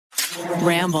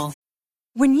Ramble.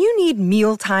 When you need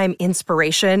mealtime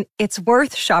inspiration, it's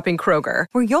worth shopping Kroger,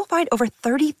 where you'll find over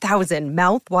 30,000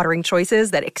 mouth-watering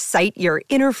choices that excite your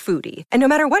inner foodie. And no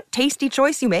matter what tasty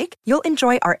choice you make, you'll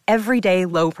enjoy our everyday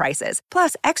low prices,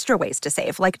 plus extra ways to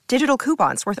save, like digital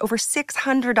coupons worth over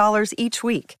 $600 each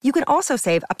week. You can also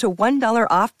save up to $1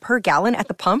 off per gallon at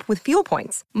the pump with fuel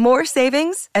points. More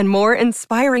savings and more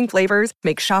inspiring flavors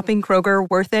make shopping Kroger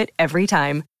worth it every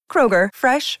time. Kroger,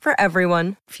 fresh for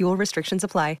everyone. Fuel restrictions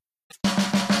apply.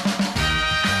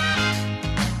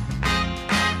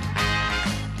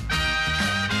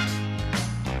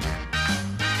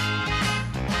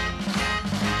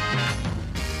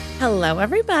 Hello,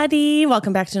 everybody.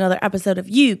 Welcome back to another episode of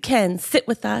You Can Sit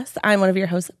With Us. I'm one of your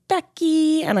hosts,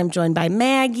 Becky, and I'm joined by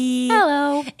Maggie.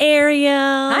 Hello. Ariel.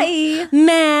 Hi.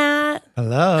 Matt.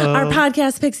 Hello. Our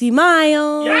podcast pixie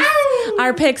Miles. Yow!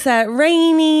 Our picks at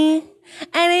Rainy.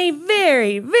 And a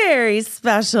very, very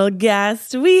special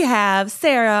guest. We have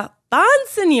Sarah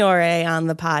Bonsignore on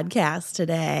the podcast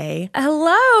today.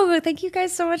 Hello. Thank you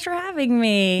guys so much for having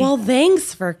me. Well,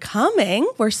 thanks for coming.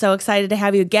 We're so excited to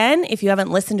have you again. If you haven't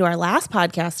listened to our last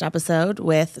podcast episode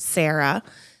with Sarah,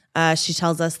 she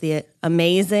tells us the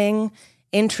amazing,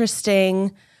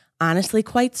 interesting, honestly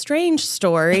quite strange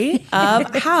story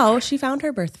of how she found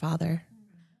her birth father.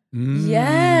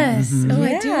 Yes. Mm-hmm. Oh,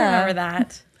 I do remember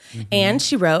that. Mm-hmm. And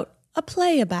she wrote a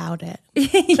play about it.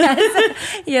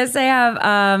 Yes, I have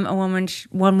a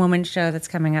one woman show that's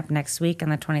coming up next week on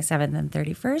the 27th and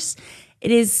 31st. It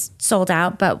is sold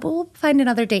out, but we'll find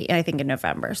another date, I think, in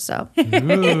November. So,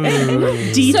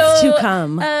 deets to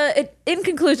come. In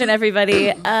conclusion,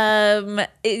 everybody,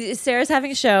 Sarah's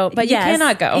having a show, but you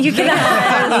cannot go. You cannot.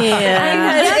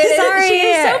 I'm sorry. She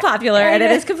is so popular, and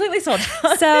it is completely sold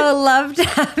out. So love to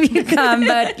have you come,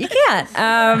 but you can't.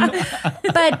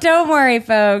 But don't worry,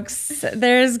 folks.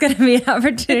 There's going to be an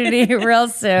opportunity real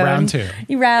soon. Round two.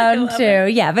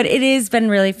 Yeah, but it has been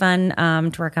really fun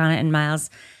to work on it, and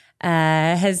Miles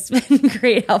has been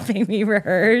great helping me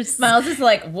rehearse. Miles is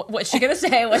like, what's she going to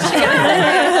say? What's she going to say?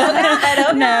 I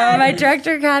don't know. No, my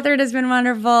director, Catherine, has been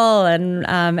wonderful, and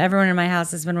everyone in my house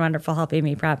has been wonderful helping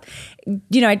me prep.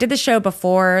 You know, I did the show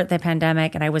before the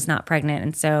pandemic, and I was not pregnant,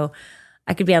 and so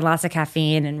I could be on lots of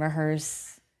caffeine and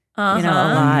rehearse, a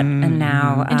lot. And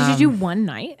now... And did you do one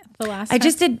night the last time? I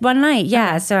just did one night,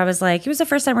 yeah. So I was like, it was the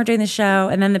first time we're doing the show,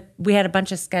 and then we had a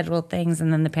bunch of scheduled things,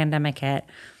 and then the pandemic hit.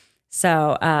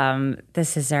 So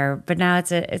this is but now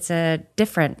it's a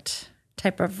different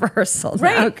type of rehearsal.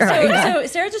 Right. So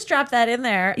Sarah just dropped that in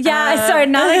there. Yeah, sorry,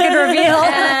 not a good reveal.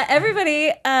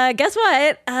 Everybody, guess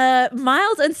what?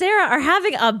 Miles and Sarah are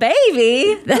having a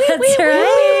baby. That's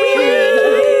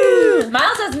right.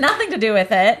 Miles has nothing to do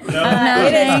with it.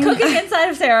 It is cooking inside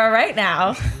of Sarah right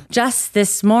now. Just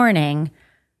this morning,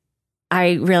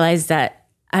 I realized that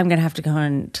I'm going to have to go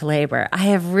into labor. I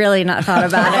have really not thought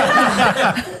about it.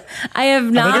 I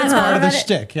have not I think it's thought part of about the it.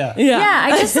 shtick, yeah. Yeah,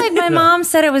 I just my mom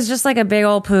said it was just like a big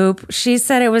old poop. She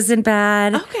said it wasn't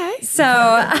bad. Okay. So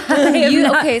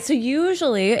So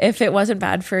usually if it wasn't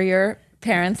bad for your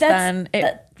parents,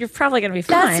 you're probably going to be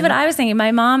fine. That's what I was thinking.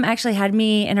 My mom actually had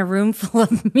me in a room full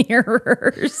of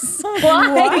mirrors.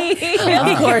 Why?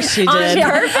 Of course she did.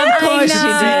 Of course she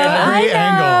did. Every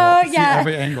angle. Yeah. See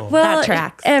every angle. Well, That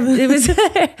tracks. It was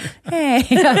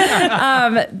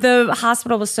the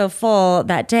hospital was so full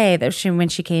that day that when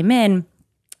she came in,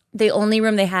 the only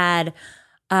room they had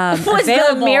was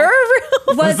available the mirror room?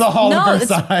 was the Hall of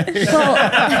Versailles.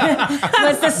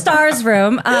 was the stars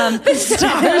room.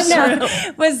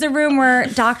 Was the room where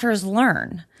doctors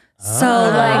learn.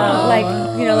 So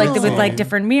with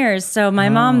different mirrors. So my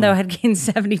mom though had gained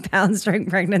 70 pounds during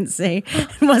pregnancy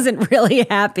and wasn't really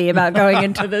happy about going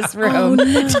into this room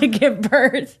to give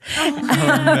birth.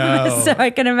 No. So I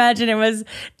can imagine it was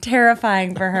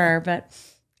terrifying for her, but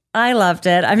I loved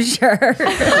it, I'm sure.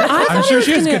 I'm sure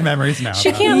she has good memories now.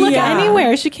 She can't look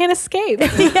anywhere. She can't escape.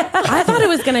 I thought it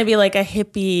was going to be like a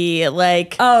hippie,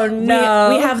 like, Oh, no.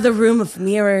 we have the room of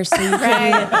mirrors so you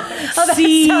can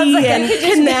see like and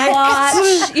connect.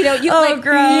 Watch, you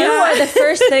are the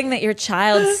first thing that your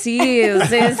child sees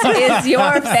is your face.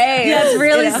 Yeah, it's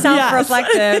really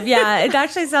self-reflective. Yeah, it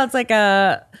actually sounds like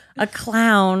a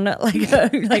clown, like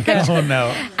a Oh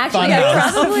no. Actually,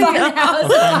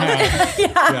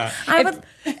 Yeah.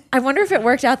 I wonder if it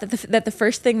worked out that the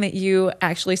first thing that you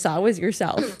actually saw was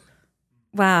yourself.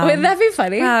 wow. Wouldn't that be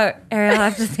funny? Wow, Ariel, I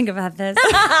have to think about this.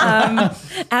 Add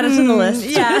it to the list.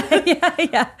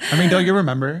 Yeah. I mean, don't you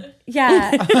remember?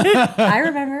 Yeah, I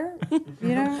remember.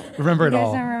 Remember it You guys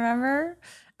all. don't remember?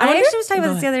 I actually was talking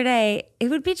about this the other day. It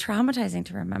would be traumatizing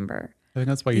to remember. I think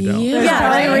that's why you don't.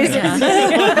 Yeah.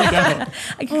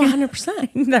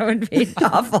 100%. That would be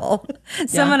awful.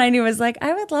 Someone I knew was like,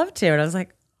 I would love to. And I was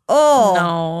like,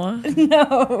 oh,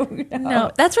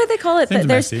 No, that's why they call it. Seems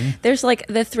messy. There's like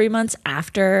the 3 months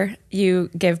after you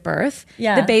give birth.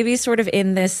 Yeah. The baby's sort of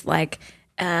in this like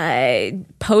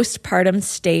postpartum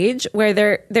stage where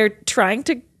they're trying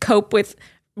to cope with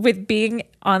being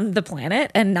on the planet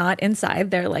and not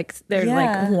inside their like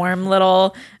warm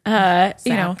little they're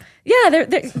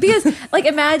because like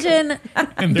imagine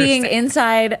being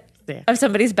inside of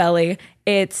somebody's belly.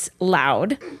 It's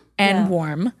loud and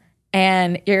warm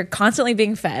and you're constantly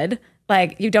being fed.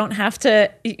 Like you don't have to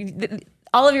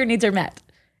all of your needs are met.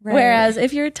 Right. Whereas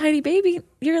if you're a tiny baby,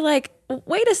 you're like,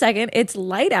 wait a second, it's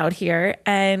light out here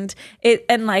and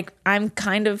like I'm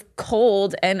kind of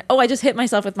cold and I just hit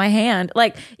myself with my hand.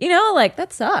 Like, like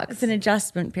that sucks. It's an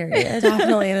adjustment period.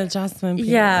 Definitely an adjustment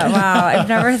period. Yeah, wow. I've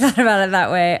never thought about it that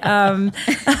way.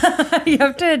 You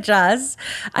have to adjust.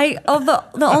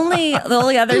 The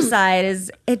only other side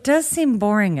is it does seem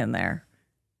boring in there.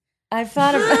 I've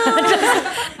thought about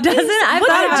it. Doesn't it? I've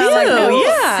thought about it. Like, no.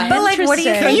 Yeah. But like, what do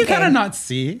you Can think? you kind of not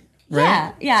see?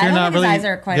 Right? Yeah. So I you're don't not think his really. eyes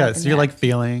are quite open so you're yet. like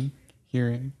feeling,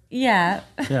 hearing. Yeah.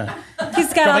 Yeah.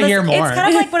 He's got all Gotta this, hear more. it's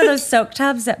kind of like one of those soak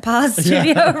tubs at Pause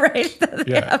Studio, right? They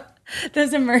Yeah. have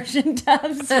those immersion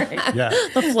tubs, right? Yeah.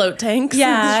 The float tanks.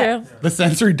 Yeah. True. The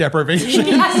sensory deprivation.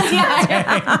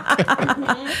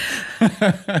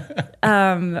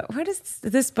 What is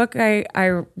this book I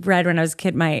read when I was a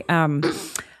kid?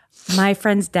 My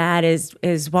friend's dad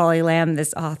is Wally Lamb,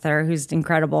 this author who's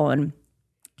incredible, and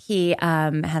he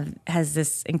has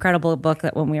this incredible book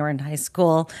that when we were in high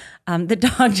school, the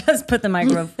dog just put the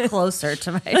microphone closer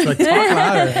to my Like, talk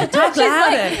louder. talk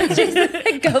louder. She's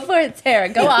like, go for it, Sarah.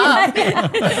 Go off. Going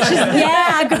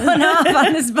off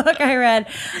on this book I read.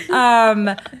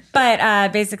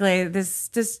 But basically, this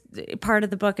part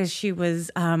of the book is she was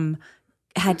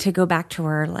had to go back to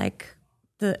her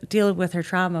the deal with her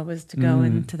trauma was to go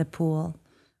into the pool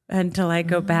and to like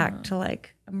go back to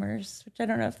like immerse, which I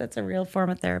don't know if that's a real form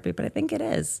of therapy, but I think it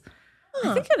is.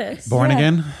 I think it is. Born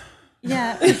again.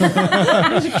 Yeah. Yeah,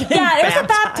 it was a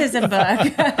baptism book.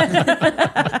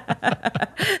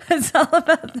 It's all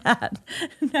about that.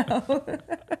 No. I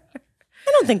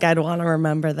don't think I'd want to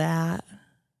remember that.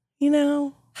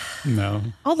 No.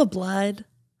 All the blood. That's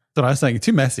what I was saying.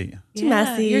 Too messy. Too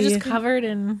messy. You're just covered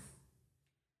in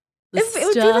the It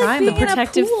would be stuff, like the being in a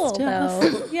protective pool, stuff.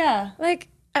 though. Yeah. Like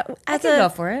I could go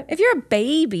for it. If you're a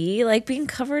baby, like being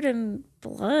covered in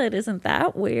blood isn't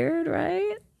that weird,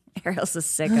 right? Ariel's a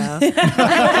sicko.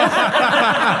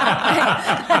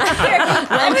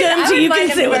 Welcome to You Can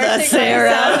Sit With Us,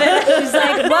 Sarah. She's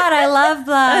like, what? I love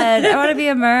blood. I want to be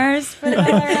immersed. Put it all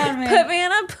around me. Put me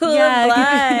in a pool Yeah, of give me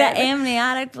blood. the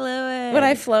amniotic fluid. Would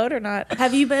I float or not?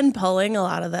 Have you been pulling a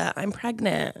lot of that? I'm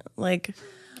pregnant. Like,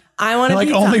 I want to Like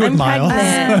be only with I'm Miles.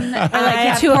 pregnant.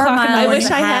 like 2 o'clock in the I morning. wish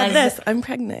I had this. I'm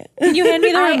pregnant. Can you hand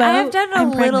me the remote? I have done a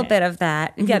little pregnant. bit of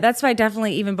that. Yeah, that's why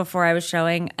definitely even before I was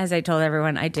showing, as I told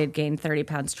everyone, I did gain 30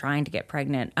 pounds trying to get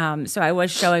pregnant. So I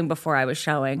was showing before I was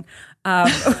showing,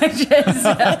 which is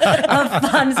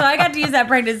fun. So I got to use that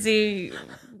pregnancy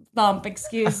bump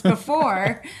excuse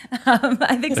before.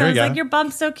 I think There someone you was go. like, your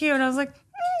bump's so cute. And I was like,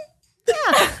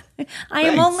 yeah. I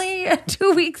am only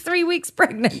 2 weeks, 3 weeks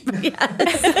pregnant. But yes,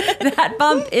 that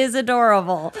bump is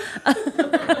adorable.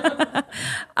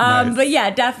 Nice. But yeah,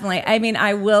 definitely. I mean,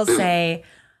 I will say,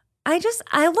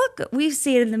 we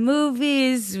see it in the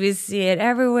movies, we see it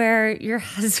everywhere. Your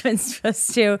husband's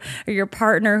supposed to, or your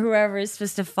partner, whoever is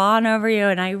supposed to fawn over you.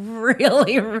 And I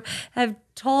really have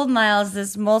told Miles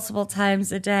this multiple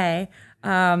times a day.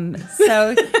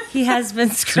 So he has been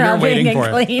scrubbing waiting and for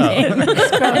it. cleaning,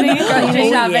 scrubbing and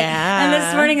grocery shopping. yeah. And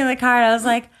this morning in the car, I was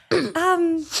like,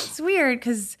 it's weird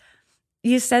because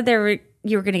you said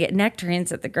you were going to get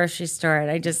nectarines at the grocery store,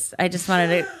 and I just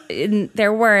wanted to. And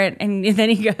there weren't, and then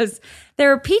he goes, there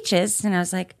were peaches, and I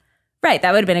was like, right,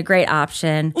 that would have been a great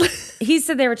option. He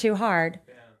said they were too hard.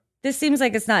 This seems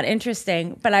like it's not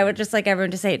interesting, but I would just like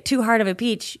everyone to say, too hard of a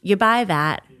peach, you buy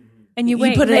that. And you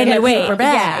wait. put it in and a you wait. paper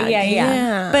bag.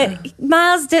 Yeah. But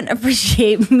Miles didn't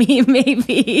appreciate me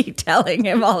maybe telling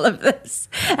him all of this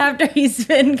after he's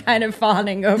been kind of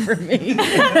fawning over me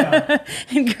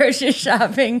in grocery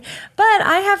shopping. But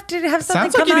I have to have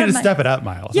something Sounds like come you out need of to step it up,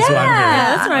 Miles. Yeah,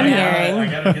 That's what I'm hearing.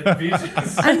 That's what I'm hearing. I gotta get the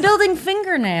pieces. I'm building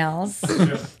fingernails.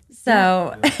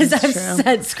 So, as I've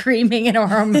said, screaming in a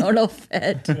hormonal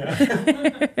fit.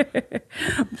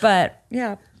 But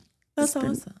yeah. That's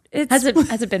awesome. Has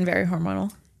it been very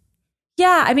hormonal?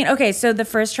 Yeah, I mean, okay, so the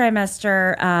first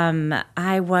trimester,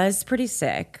 I was pretty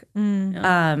sick.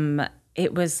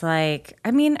 it was like,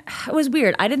 I mean, it was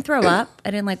weird. I didn't throw up.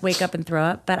 I didn't like wake up and throw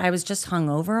up, but I was just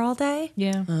hungover all day.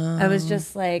 Yeah. I was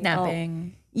just like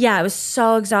Napping. Yeah, I was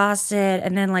so exhausted.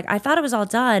 And then like I thought it was all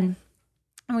done.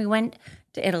 And we went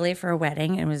to Italy for a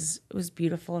wedding. And it was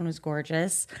beautiful and it was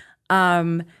gorgeous.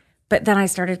 But then I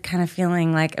started kind of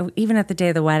feeling like, even at the day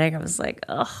of the wedding, I was like,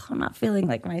 oh, I'm not feeling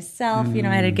like myself. You know,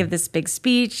 I had to give this big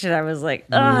speech and I was like,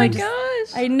 oh my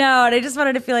gosh. I know. And I just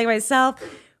wanted to feel like myself.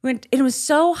 It was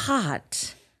so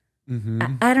hot.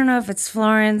 I don't know if it's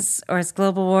Florence or it's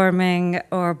global warming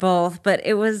or both, but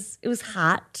it was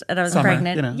hot and I was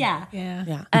pregnant. You know.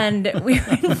 Yeah. And we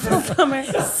went in summer.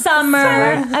 It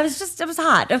was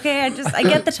hot. Okay. I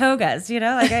get the togas, you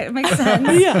know, like it makes sense.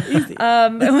 Easy.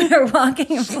 And we were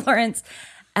walking in Florence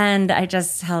and I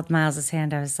just held Miles's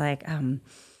hand. I was like,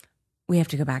 we have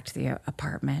to go back to the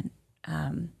apartment.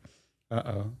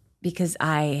 Because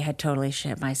I had totally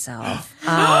shit myself.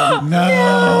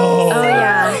 No. Oh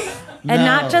yeah. And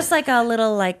not just like a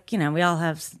little, like, you know, we all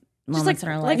have moments in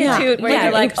our life. Like a toot where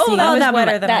you're like, oh, oh, that was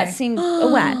wetter than that I. seemed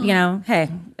wet. You know, hey,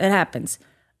 it happens.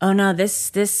 Oh no,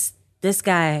 this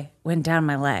guy went down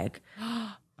my leg.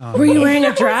 Were you wearing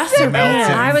a dress or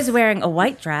Melting. I was wearing a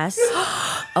white dress,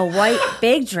 a white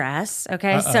big dress.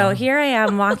 Okay, so here I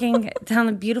am walking down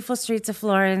the beautiful streets of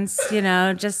Florence. You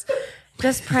know, just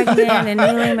pregnant and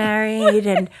newly married,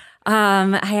 and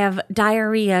I have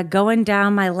diarrhea going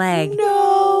down my leg,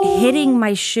 hitting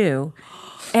my shoe,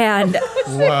 and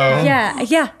oh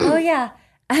yeah,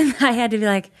 and I had to be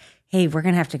like, hey, we're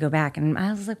gonna have to go back, and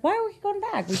I was like, why are we going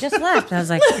back? We just left. And I was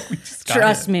like,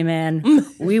 trust me, man,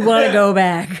 we want to go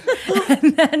back,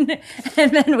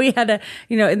 and then we had to,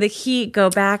 you know, in the heat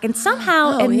go back, and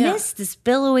somehow I missed this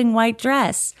billowing white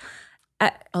dress.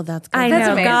 That's good. I That's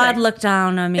know amazing. God looked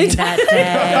down on me that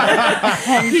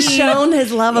day. And He's shown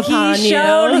his love upon he you.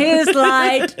 shone his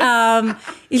light. Yeah,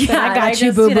 I got you,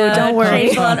 just, boo-boo, know, don't worry.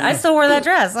 I still wore that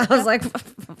dress. I was like,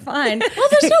 fine. Well,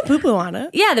 there's no poo-poo on it.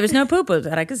 Yeah, there was no poo-poo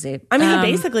that I could see. I mean, you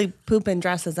basically poop in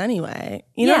dresses anyway.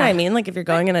 You know what I mean? Like if you're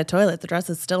going in a toilet, the dress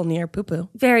is still near poo-poo.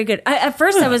 Very good. At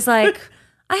first, I was like,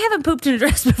 I haven't pooped in a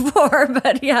dress before,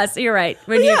 but yes, you're right.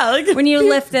 When you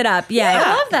lift it up,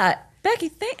 I love that. Becky,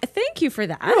 thank you for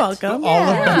that. You're welcome. All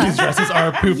of Becky's dresses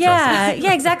are poop dresses.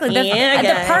 Yeah, exactly.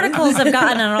 The particles have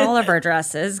gotten on all of our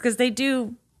dresses because they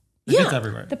do. It gets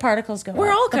everywhere. The particles go. We're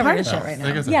up. all covered in shit right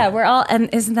now. Yeah, we're all,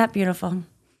 and isn't that beautiful?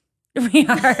 We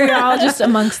are. We're all just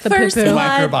amongst the First poo-poo.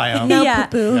 blood. Microbiome. No Yeah.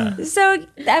 poo-poo. Yeah. So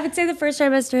I would say the first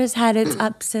trimester has had its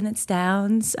ups and its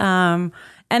downs, and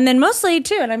then mostly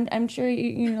too. And I'm sure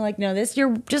you like know this.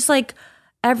 You're just like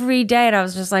every day, and I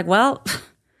was just like, well,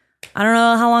 I don't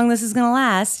know how long this is gonna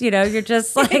last. You know, you're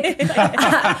just like, but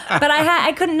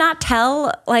I could not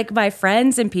tell like my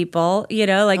friends and people. You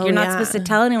know, like you're not supposed to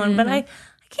tell anyone, but I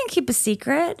can't keep a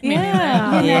secret.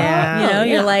 Yeah. You know,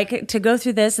 you're like to go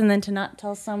through this and then to not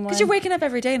tell someone Because you're waking up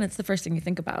every day and it's the first thing you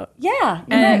think about. Yeah,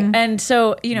 And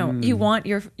so, you know, you want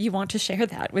to share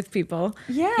that with people.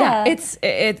 Yeah.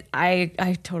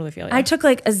 I totally feel you. I took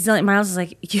like a zillion. Miles was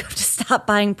like, you have to stop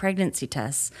buying pregnancy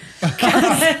tests.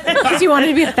 because you wanted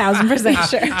to be 1,000%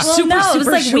 sure. Well, no, it was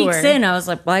like sure. weeks in. I was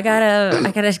like, well,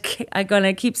 I'm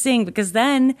gonna keep seeing because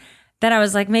then I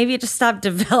was like, maybe it just stopped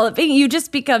developing. You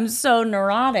just become so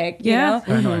neurotic, you know?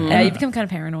 Yeah, you become kind of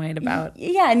paranoid about.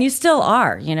 Yeah, and you still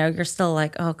are, you know, you're still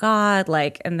like, oh God,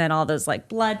 like, and then all those like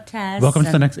blood tests. Welcome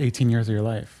to the next 18 years of your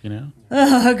life, you know?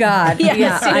 Oh God.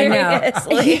 Yeah, I know.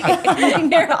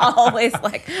 Seriously. You're always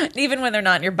like, even when they're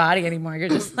not in your body anymore, you're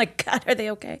just like, God, are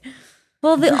they okay?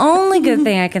 Well, the only good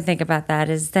thing I can think about that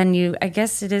is then I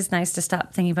guess it is nice to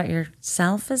stop thinking about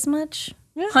yourself as much.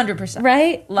 100%.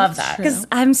 Right? Love that. Because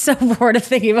I'm so bored of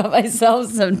thinking about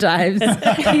myself sometimes.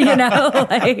 You know,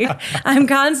 like I'm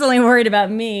constantly worried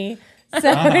about me. So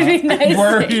it'd be nice.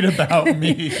 Worried about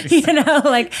me. You know,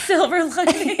 like silver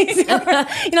linings. You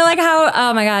know, like how,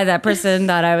 oh my God, that person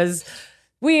thought I was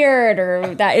weird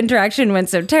or that interaction went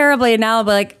so terribly. And now I'll be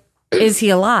like, is he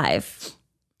alive?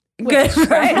 Good,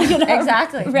 right? You know?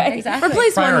 Exactly. Right. Exactly.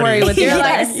 Replace one worry with You're your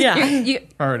like, life. you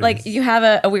Priorities. like you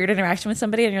have a weird interaction with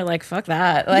somebody and you're like, fuck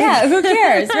that. Like, Yeah, who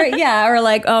cares? Right? Yeah, or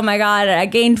like, oh my God, I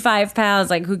gained 5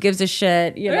 pounds. Like, who gives a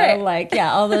shit? You know, Right. like,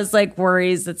 yeah, all those like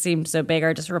worries that seem so big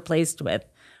are just replaced with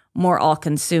more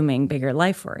all-consuming, bigger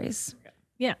life worries.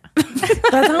 yeah.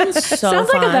 That sounds so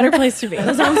Sounds fun. like a better place to be.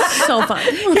 That sounds so fun.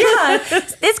 Yeah,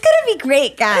 it's gonna be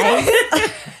great, guys.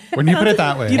 When you put it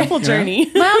that way. Beautiful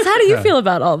journey. Miles, how do you feel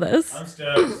about all this? I'm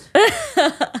stoked.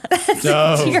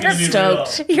 Stoked. You're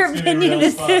stoked. Your opinion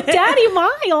is Daddy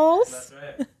Miles. That's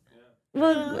right.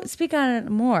 well. Speak on it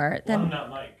more. I'm Then not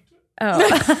mic'd.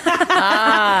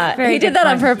 oh, very He did good that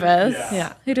on point. purpose.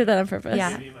 Yeah. He did that on purpose.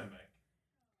 Yeah. Need my mic.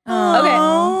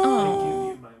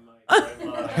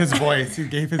 His voice. He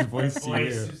gave his voice to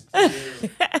you.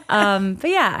 But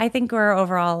yeah, I think we're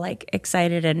overall like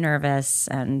excited and nervous,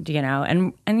 and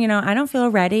and I don't feel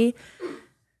ready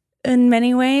in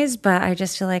many ways, but I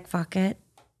just feel like fuck it,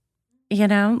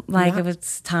 like it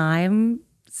was time.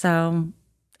 So,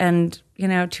 and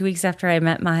 2 weeks after I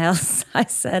met Miles, I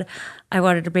said I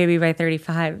wanted a baby by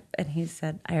 35, and he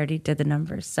said I already did the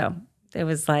numbers. So it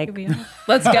was like,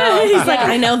 let's go. He's like,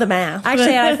 I know the math.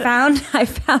 Actually, I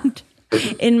found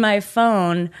in my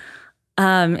phone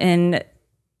in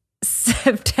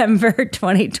September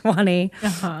 2020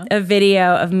 a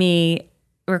video of me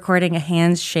recording a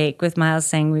handshake with Miles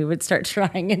saying we would start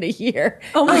trying in a year.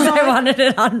 Oh my God. I wanted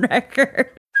it on record.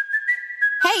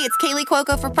 Hey, it's Kaylee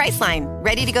Cuoco for Priceline.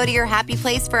 Ready to go to your happy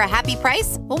place for a happy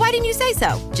price? Well, why didn't you say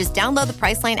so? Just download the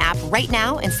Priceline app right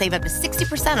now and save up to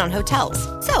 60% on hotels.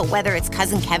 So whether it's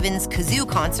Cousin Kevin's Kazoo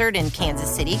Concert in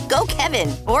Kansas City, go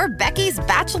Kevin, or Becky's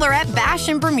Bachelorette Bash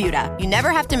in Bermuda, you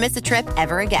never have to miss a trip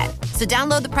ever again. So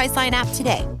download the Priceline app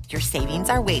today. Your savings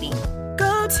are waiting.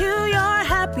 Go to your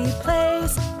happy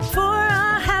place for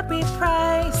a happy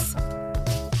price.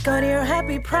 Go to your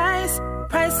happy price,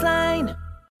 Priceline.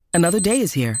 Another day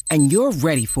is here, and you're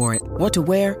ready for it. What to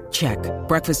wear? Check.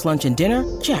 Breakfast, lunch, and dinner?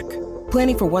 Check.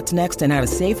 Planning for what's next and how to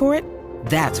save for it?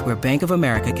 That's where Bank of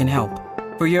America can help.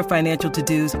 For your financial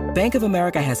to-dos, Bank of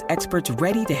America has experts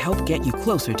ready to help get you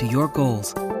closer to your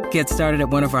goals. Get started at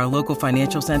one of our local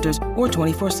financial centers or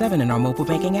 24/7 in our mobile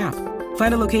banking app.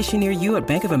 Find a location near you at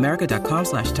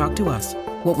bankofamerica.com/talktous.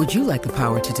 What would you like the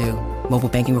power to do? Mobile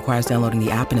banking requires downloading the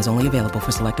app and is only available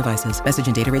for select devices. Message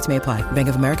and data rates may apply. Bank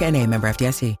of America NA, member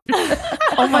FDIC.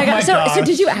 Oh my God. So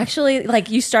did you actually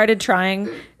you started trying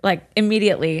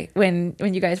immediately when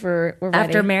you guys were ready?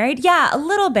 After married? Yeah, a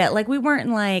little bit. Like we weren't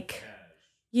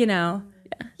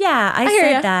yeah, I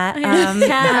said that. I was like,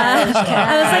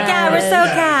 yeah, we're so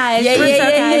cash. We're so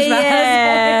cash.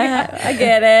 I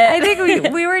get it. I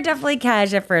think we were definitely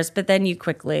cash at first, but then you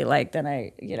quickly But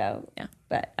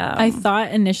I thought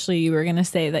initially you were going to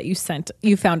say that you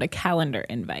found a calendar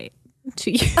invite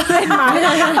to you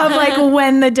of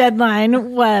when the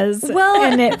deadline was. Well,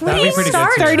 and it That'd be pretty good,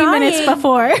 too. 30 minutes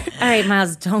before. All right,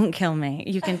 Miles, don't kill me.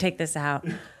 You can take this out.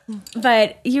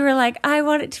 But you were like, I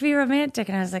want it to be romantic.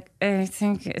 And I was like, I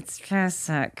think it's past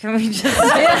that. Can we just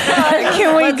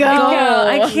Can we go?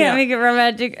 I can't make it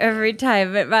romantic every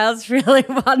time. But Miles really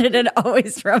wanted it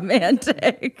always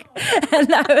romantic.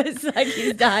 And I was like,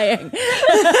 he's dying.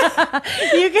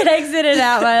 You can exit it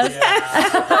out, Miles.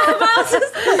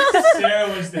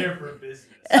 Sarah was there for business.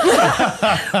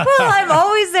 Well, I'm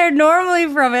always there normally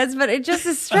for romance, but it just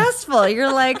is stressful.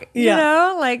 You're like,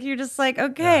 you're just like,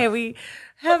 okay, we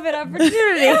have an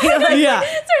opportunity. There's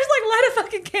light a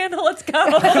fucking candle. Let's go.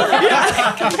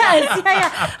 Yes.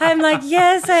 I'm like,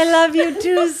 yes, I love you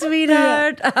too,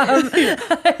 sweetheart.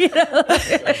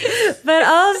 But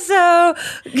also,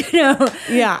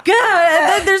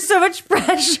 God, there's so much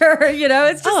pressure.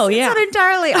 It's just it's an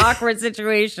entirely awkward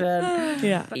situation.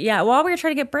 Yeah. While we were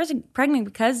trying to get pregnant,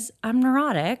 because I'm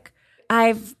neurotic,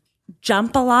 I've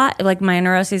jump a lot. Like my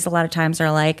neuroses, a lot of times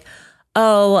are like,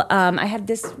 I had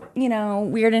this,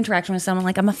 weird interaction with someone,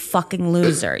 like I'm a fucking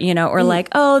loser, or like,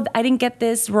 I didn't get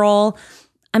this role,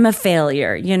 I'm a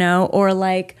failure, or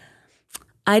like,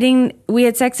 we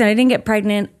had sex and I didn't get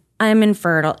pregnant, I'm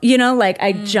infertile,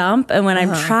 I jump, and what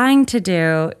I'm trying to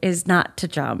do is not to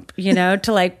jump,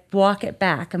 to walk it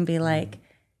back and be like,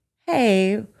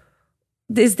 hey,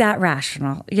 is that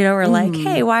rational? Or like,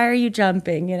 hey, why are you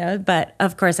jumping? But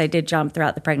of course I did jump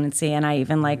throughout the pregnancy, and I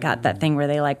even got that thing where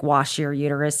they wash your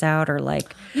uterus out, or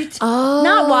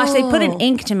not wash, they put an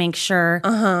ink to make sure.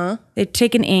 They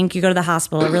take an ink, you go to the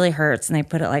hospital, it really hurts, and they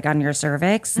put it on your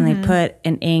cervix, and they put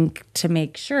an ink to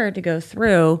make sure to go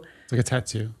through. It's like a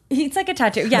tattoo. It's like a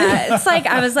tattoo. Yeah. It's like,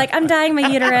 I was like, I'm dyeing my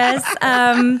uterus.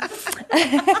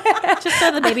 Just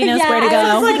so the baby knows where to go.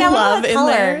 I was like, I want a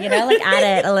color,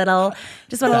 add it a little.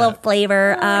 Just want a little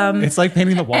flavor. It's like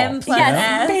painting the walls.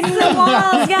 Painting the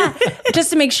walls, just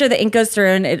to make sure the ink goes through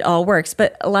and it all works.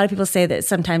 But a lot of people say that it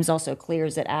sometimes also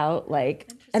clears it out.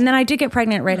 And then I did get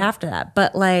pregnant right after that.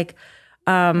 But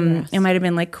it might have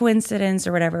been coincidence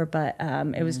or whatever. But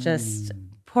it was just...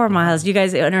 Poor Miles. You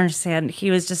guys don't understand. He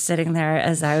was just sitting there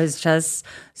as I was just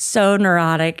so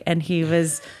neurotic, and he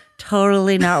was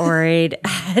totally not worried,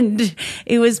 and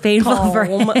it was painful for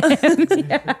him. This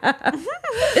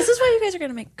is why you guys are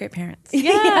gonna make great parents.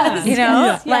 Yes. You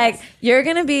know, like you're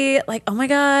gonna be like, oh my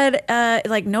god,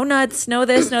 like no nuts, no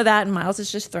this, no that, and Miles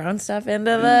is just throwing stuff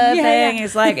into the thing.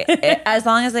 He's like, as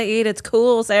long as they eat, it's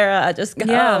cool, Sarah. Just go.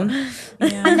 Yeah.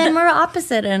 And then we're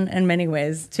opposite in many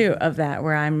ways too of that,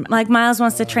 where I'm like, Miles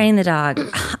wants to train the dog.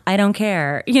 I don't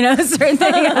care. You know, certain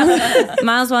thing.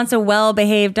 Miles wants a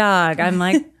well-behaved dog. I'm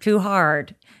like, too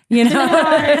hard. You know,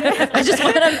 I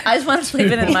just want to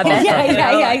sleep in my bed.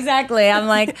 Yeah, exactly. I'm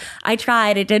like, I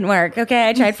tried, it didn't work. Okay,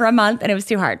 I tried for a month and it was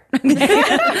too hard.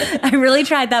 I really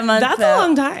tried that month. That's a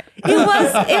long time.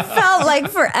 It felt like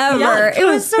forever. It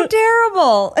was so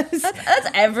terrible. That's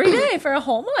every day for a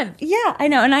whole month. Yeah, I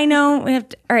know. And I know we have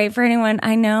to, all right, for anyone,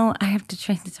 I know I have to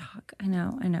train the dog. I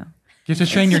know. You have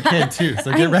to train your kid too,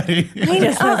 so get ready. I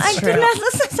did not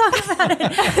listen talk about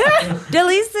it. At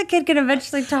least the kid can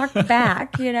eventually talk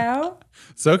back, you know?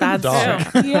 So can the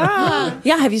dog.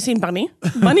 Yeah. Have you seen Bunny?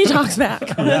 Bunny talks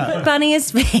back. Bunny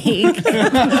is fake.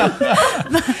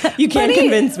 You can't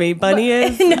convince me. Bunny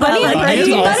is. Bunny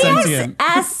is all sentient.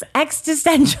 Asks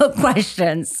existential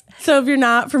questions. So if you're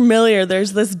not familiar,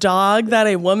 there's this dog that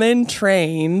a woman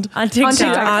trained on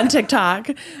TikTok.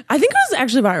 I think it was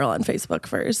actually viral on Facebook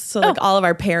first. So like all of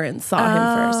our parents saw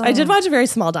him first. I did watch a very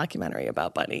small documentary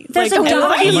about Bunny. There's a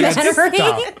documentary?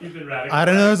 I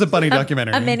don't know. There's a bunny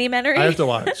documentary. A mini-mentary? I have to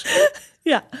watch.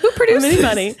 Yeah. Who produced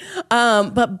Bunny?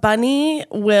 But Bunny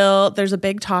there's a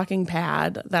big talking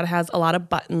pad that has a lot of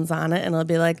buttons on it, and it'll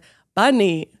be like,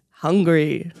 Bunny,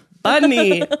 hungry.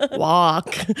 Bunny,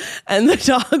 walk. And the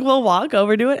dog will walk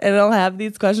over to it, and it'll have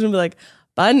these questions and be like,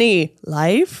 Bunny,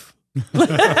 life? No,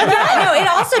 it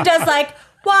also does like,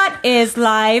 what is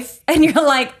life? And you're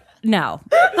like, no.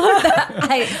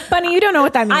 Bunny, you don't know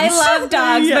what that means. I love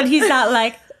dogs, but he's not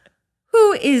like,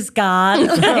 who is God?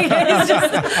 Like,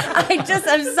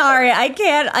 I'm sorry. I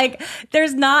can't, like,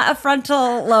 there's not a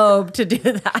frontal lobe to do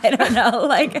that. I don't know.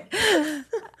 Like,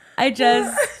 I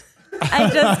just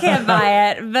can't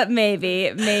buy it, but maybe.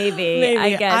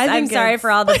 I guess. I'm sorry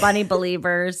for all the bunny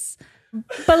believers.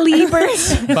 Bunny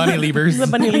Liebers. The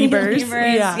Bunny Liebers.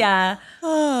 Yeah.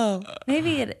 Oh.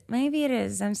 Maybe it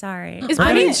is. I'm sorry.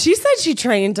 I mean, she said she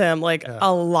trained him like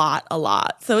a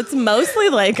lot. So it's mostly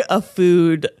like a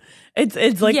food. It's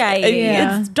like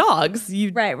it's dogs.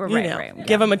 Right.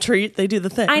 Give them a treat, they do the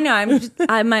thing. I know.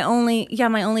 My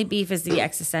only beef is the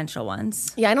existential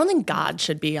ones. Yeah, I don't think God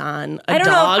should be on a I don't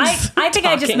dog's know. I think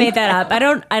I just made that up.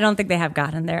 I don't think they have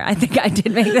God in there. I think I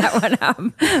did make that one up.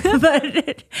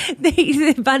 But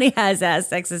the bunny has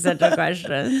asked existential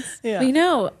questions. Yeah. We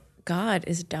know God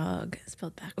is dog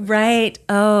spelled backwards. Right.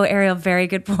 Oh, Ariel, very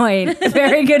good point.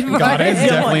 Very good point. God is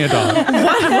definitely a dog. What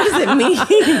does it mean?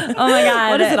 Oh my God.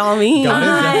 What does it all mean? God is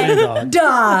definitely a dog.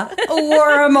 Duh.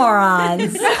 We're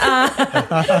morons.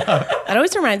 That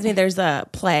always reminds me, there's a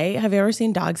play. Have you ever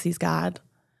seen Dog Sees God?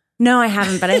 No, I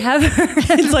haven't, but I have heard.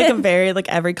 It's like a very, like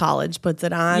every college puts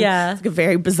it on. Yeah. It's like a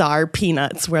very bizarre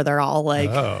Peanuts where they're all like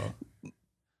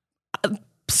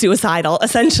suicidal,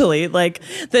 essentially. Like,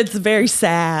 that's very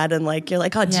sad, and like you're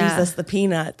like, oh Jesus, the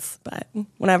Peanuts. But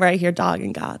whenever I hear dog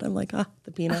and God, I'm like, oh,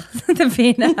 the Peanuts. The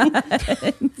Peanuts.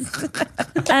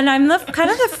 And I'm kind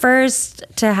of the first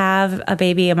to have a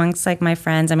baby amongst like my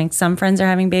friends. I mean, some friends are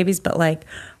having babies, but like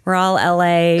we're all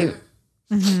LA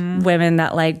women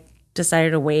that like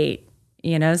decided to wait,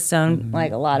 you know? So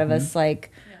like a lot of us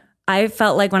like, I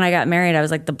felt like when I got married, I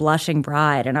was like the blushing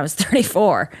bride, and I was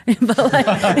 34. But like,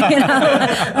 you know,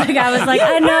 like I was like,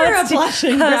 I know it's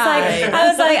too, I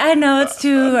was like, I know it's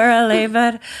too early,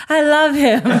 but I love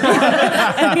him.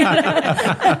 You know?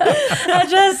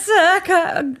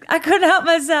 I couldn't help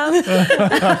myself.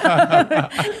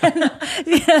 And,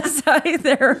 you know, so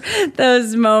there are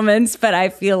those moments, but I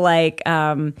feel like,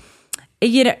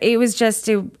 you know, it was just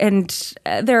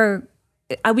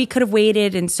we could have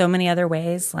waited in so many other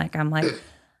ways. Like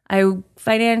I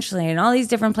financially in all these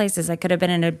different places, I could have been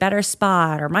in a better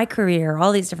spot, or my career,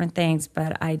 all these different things.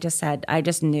 But I just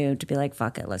knew to be like,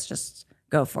 fuck it, let's just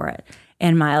go for it.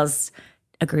 And Miles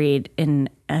agreed in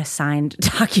a signed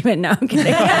document. No, I'm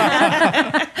kidding.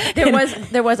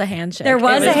 There was a handshake. There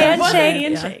was a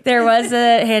handshake. There was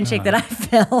a handshake that I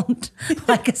filmed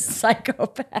like a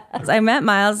psychopath. I met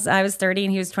Miles. I was 30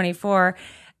 and he was 24,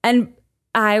 and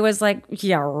I was like,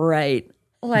 yeah, right.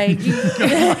 Like,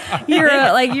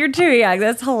 you're too young.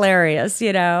 That's hilarious,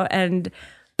 you know?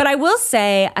 But I will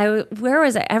say, where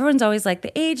was I? Everyone's always like,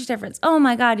 the age difference. Oh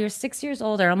my God, you're 6 years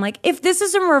older. I'm like, if this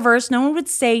is in reverse, no one would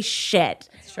say shit.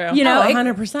 It's true. You know,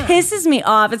 100%. It pisses me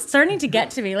off. It's starting to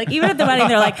get to me. Like, even at the wedding,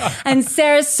 they're like, and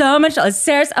Sarah's so much, I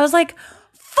was like,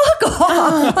 fuck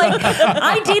off. Like,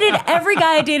 I dated every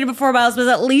guy I dated before Miles was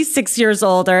at least 6 years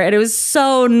older, and it was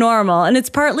so normal. And it's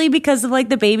partly because of like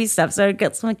the baby stuff. So it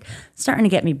gets like starting to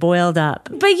get me boiled up.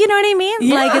 But you know what I mean?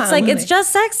 Yeah, like, it's like, it's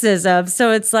just sexism.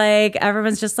 So it's like,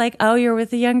 everyone's just like, oh, you're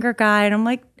with a younger guy. And I'm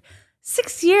like,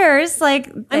 6 years?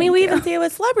 Like, I mean, we even see it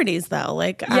with celebrities though.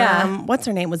 Like, Yeah. what's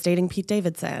her name was dating Pete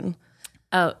Davidson.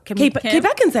 oh, Kate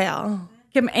Beckinsale.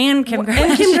 Kim Kardashian. And Kim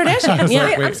Kardashian. Yeah,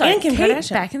 yeah, wait. I'm sorry. And Kim Kate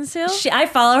Kardashian. Beckinsale. I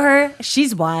follow her.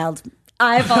 She's wild.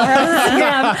 I follow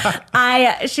her on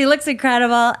Instagram. She looks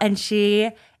incredible, and she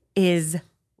is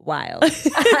wild.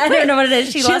 I don't know what it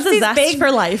is. She She loves has a these zest big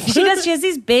for life. She does. She has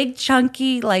these big,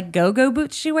 chunky, like go-go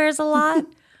boots. She wears a lot.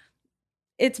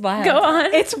 It's wild. Go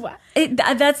on. It's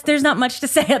There's not much to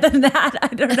say other than that. I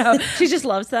don't know. She just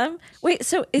loves them. Wait,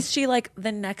 so is she like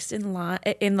the next in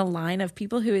the line of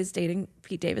people who is dating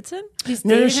Pete Davidson?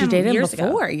 No, she dated him years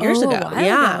before, ago. years Oh, ago. a while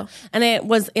Yeah. ago. And it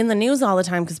was in the news all the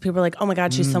time because people were like, oh my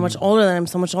God, she's so much older than him,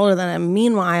 so much older than him.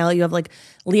 Meanwhile, you have like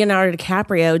Leonardo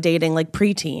DiCaprio dating like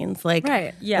preteens, like,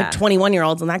 Right. Yeah. like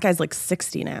 21-year-olds, and that guy's like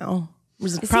 60 now.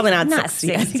 Which is probably not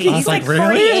 60. I think I was like,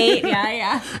 really? 48.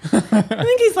 Yeah. I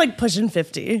think he's like pushing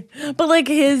 50. But like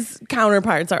his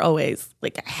counterparts are always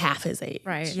like half his age.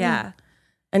 Right. Yeah.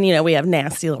 And you know, we have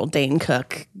nasty little Dane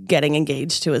Cook getting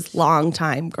engaged to his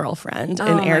longtime girlfriend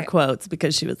in air quotes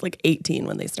because she was like 18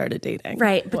 when they started dating.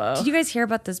 Right. But did you guys hear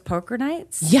about those poker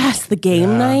nights? Yes, the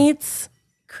game nights.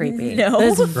 Creepy.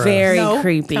 That's very No?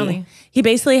 creepy. Tell me. He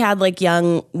basically had like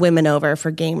young women over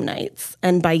for game nights.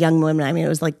 And by young women, I mean it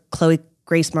was like Chloe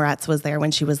Grace Moretz was there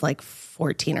when she was like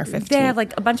 14 or 15. They have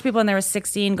like a bunch of people and they were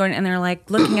 16 going, and they're like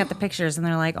looking at the pictures and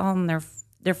they're like, oh, and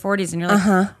they're 40s. And you're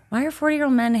like, why are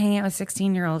 40-year-old men hanging out with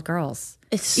 16-year-old girls?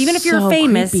 It's Even if you're so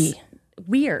famous, creepy.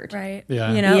 weird. Right.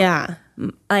 Yeah. You know? Yeah.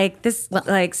 Like this,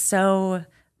 like so,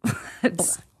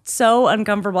 it's so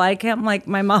uncomfortable. I can't, like,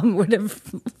 my mom would have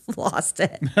lost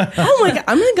it. Oh my God.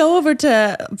 I'm going to go over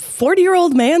to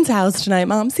 40-year-old man's house tonight,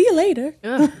 Mom. See you later.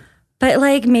 But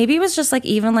like, maybe it was just like,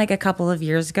 even like a couple of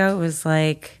years ago, it was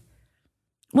like,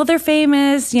 well, they're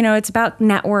famous, you know, it's about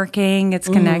networking, it's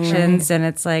connections. And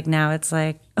it's like, now it's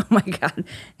like, oh my God,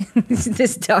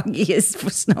 this doggy is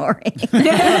snoring.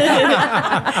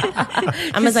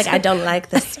 I was like, I don't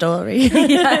like this story.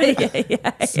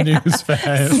 yeah. Snooze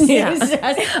fest.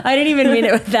 I didn't even mean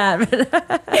it with that. But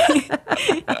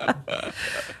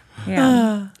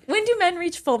yeah. When do men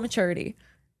reach full maturity?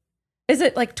 Is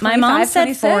it like 25, My mom said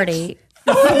 26? 40.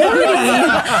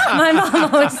 My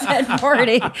mom always said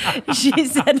 40. She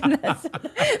said,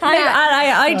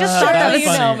 I just shut That's up.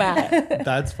 funny. know, Matt.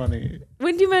 That's funny.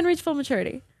 When do men reach full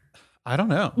maturity? I don't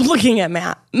know. Looking at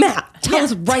Matt. Matt, tell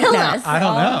us right now. I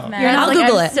don't know. You're not, I'll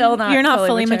Google it. Still not. you're not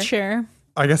fully mature.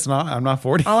 I guess not. I'm not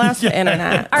 40. I'll ask the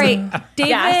internet. All right, David.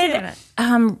 Yeah,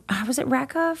 Was it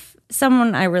Rakoff?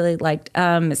 Someone I really liked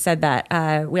said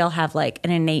that we all have like an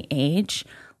innate age.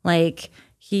 Like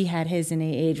he had his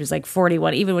innate age was like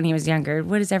 41, even when he was younger.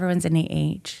 What is everyone's innate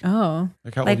age? Oh.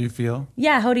 Like how old do you feel?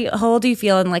 Yeah, how old do you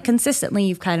feel? And like consistently,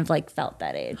 you've kind of like felt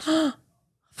that age.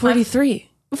 43.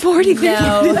 43.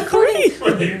 No.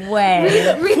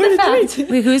 Way. Read the fact.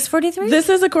 Wait, who's 43? This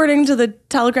is according to the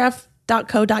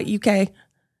telegraph.co.uk.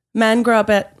 Men grow up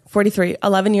at 43,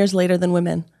 11 years later than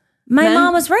women. My Men-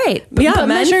 mom was right. Yeah, men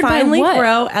measured by finally what?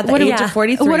 grow at the What age are- of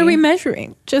 43. What are we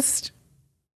measuring? Just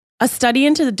A study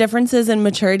into the differences in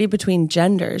maturity between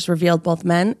genders revealed both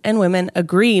men and women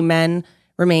agree men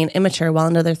remain immature well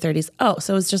into their 30s. Oh,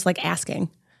 so it's just like asking.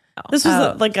 This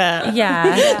was like a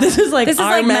Yeah. This is like are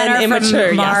like men are immature?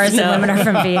 from Mars Yes, no. and women are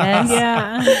from Venus.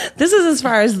 yeah. This is as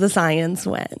far as the science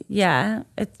went. Yeah,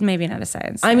 it's maybe not a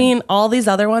science. I mean, all these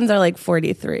other ones are like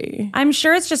 43. I'm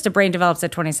sure it's just a brain develops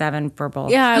at 27 for both.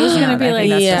 Yeah, I was gonna be I like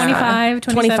think that's just- 25,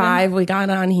 27. 25 we got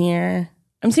on here.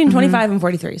 I'm seeing 25 and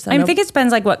 43. So I no- think it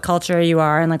depends like what culture you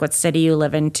are and like what city you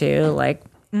live in too. Like,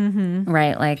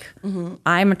 right? Like,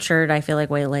 I matured. I feel like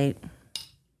way late,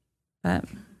 but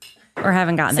or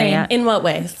haven't gotten there yet. in what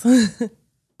ways?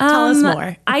 Tell us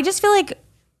more. I just feel like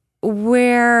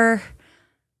where,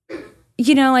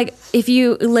 you know, like if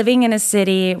you living in a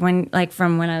city when like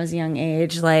from when I was a young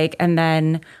age, like, and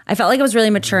then I felt like I was really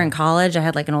mature in college. I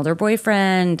had like an older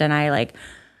boyfriend and I like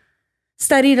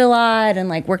studied a lot and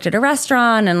like worked at a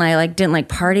restaurant and I like didn't like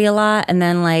party a lot. And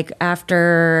then like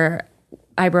after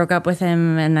I broke up with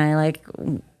him and I like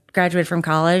graduated from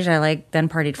college, I like then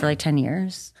partied for like 10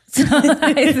 years. So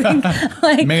I think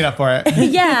like Made up for it.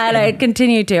 yeah, and I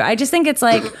continue to. I just think it's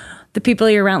like the people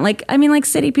you're around. Like, I mean, like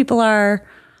city people are,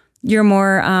 you're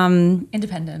more,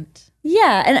 Independent.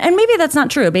 yeah. And maybe that's not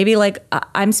true. Maybe like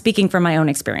I'm speaking from my own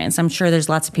experience. I'm sure there's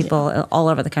lots of people all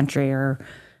over the country or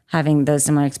having those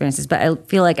similar experiences. But I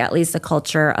feel like at least the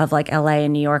culture of like LA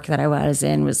and New York that I was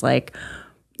in was like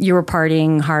you were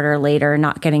partying harder later,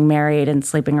 not getting married and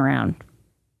sleeping around,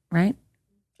 right?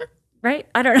 Right?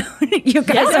 I don't know. You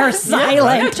guys are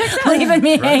silent, leaving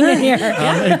me hanging here.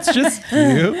 It's just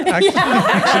you. Actually,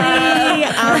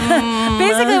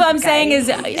 Basically, what I'm saying is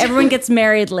everyone gets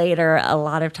married later a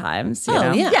lot of times. You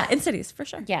know? Yeah, in cities for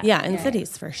sure. Yeah, in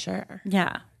cities for sure.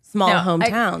 Yeah. Small No,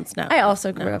 hometowns. I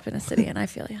also grew up in a city, and I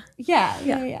feel you.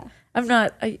 Yeah. I'm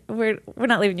not. We're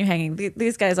not leaving you hanging.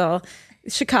 These guys all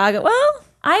Chicago. Well,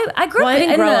 I grew up. I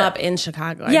didn't in grow the- up in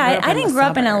Chicago. Yeah, grew up I in didn't the grow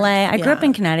up in suburbs. LA. I grew up Yeah.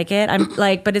 in Connecticut. I'm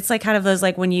like, but it's like kind of those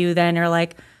like when you then are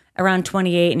like around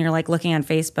 28 and you're like looking on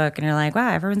Facebook and you're like,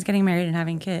 wow, everyone's getting married and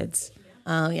having kids.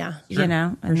 Oh yeah. You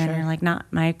know, and then you're like, not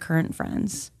my current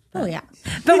friends. Oh yeah.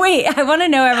 But wait, I want to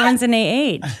know everyone's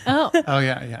innate age. oh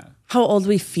yeah. How old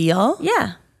we feel?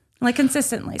 Yeah, like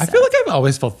consistently. I so. feel like I've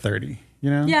always felt 30. You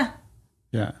know? Yeah.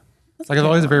 Yeah. Like I was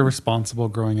always very responsible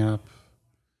growing up.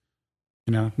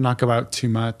 You know, not go out too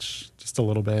much, just a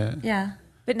little bit. Yeah.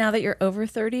 but now that you're over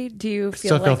 30, do you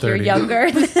Still feel feel like you're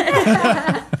 30.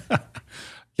 younger?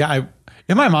 Yeah,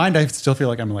 in my mind, I still feel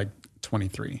like I'm like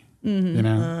 23. You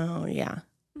know, Oh yeah.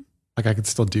 like I could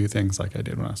still do things like I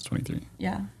did when I was 23.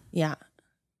 Yeah. Yeah.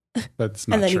 But it's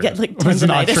not And then true. you get, like, It's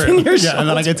not tendonitis true. in your Yeah, and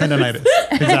then I get tendonitis.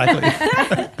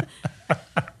 Exactly.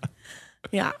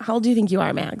 Yeah. How old do you think you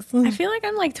are, Mags? I feel like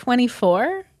I'm like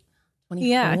 24.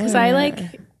 Yeah, because I like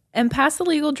am past the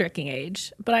legal drinking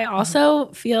age, but I also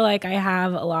feel like I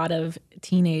have a lot of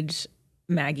teenage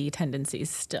Maggie tendencies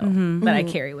still that I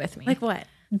carry with me. Like what?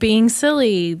 Being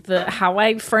silly, how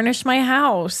I furnish my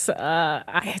house.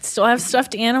 I still have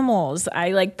stuffed animals.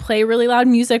 I like play really loud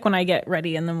music when I get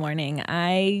ready in the morning.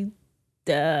 I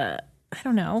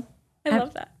don't know. I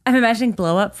love that. I'm imagining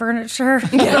blow up furniture.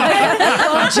 jelly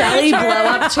blow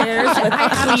up chairs with I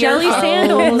have jelly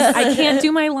sandals. I can't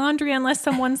do my laundry unless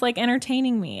someone's like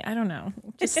entertaining me. I don't know.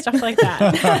 Just stuff like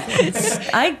that.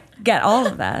 I get all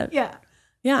of that. Yeah.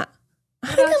 Yeah.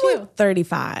 I think I'm like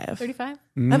 35. 35?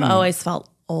 I've always felt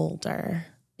older,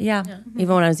 Yeah.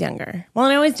 even when I was younger. Well,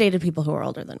 and I always dated people who were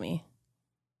older than me.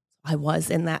 I was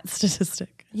in that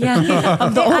statistic. Yeah.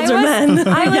 Of the older men.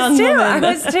 I young was too. women. I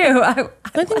was too. I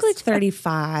think like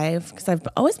 35 because I've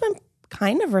always been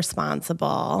kind of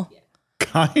responsible.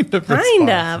 Kind of. Kind of.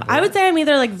 responsible. I would say I'm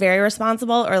either like very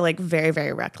responsible or like very,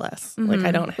 very reckless. Like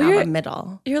I don't have a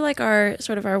middle. You're like our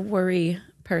worry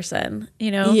person,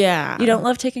 you know? Yeah. You don't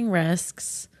love taking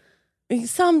risks.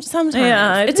 Sometimes.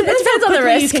 Yeah, it depends on how the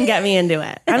quickly you risk. can get me into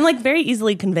it. I'm like very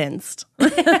easily convinced.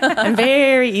 I'm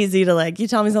very easy to like, you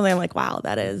tell me something, I'm like, wow,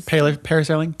 that is.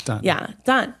 Parasailing? Done. Yeah,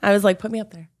 done. I was like, put me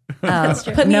up there. Oh,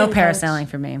 no parasailing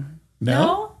for me.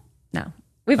 No? No.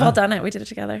 We've all done it. We did it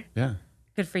together. Yeah.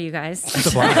 Good for you guys. It's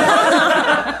a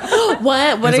blast.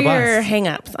 What It's are a your blast.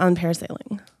 hangups on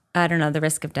parasailing? I don't know. The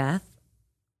risk of death.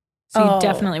 So you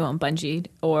definitely won't bungee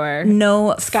or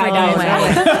No skydive.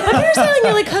 But parasailing,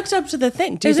 you're like hooked up to the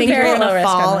thing. Do you There's a think you're very going low to risk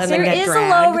fall on and this. then There get is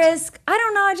dragged? a low risk. I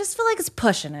don't know. I just feel like it's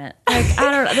pushing it. Like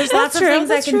I don't know. There's lots of true. things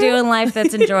That's I can true. do in life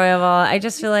that's enjoyable. I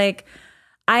just feel like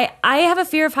I have a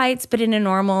fear of heights, but in a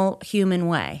normal human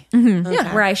way.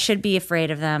 Yeah, where I should be afraid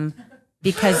of them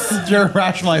because You're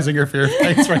rationalizing your fear of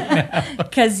heights right now.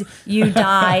 because you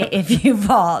die if you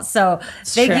fall. So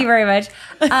thank you very much.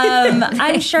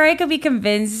 I'm sure I could be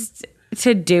convinced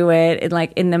to do it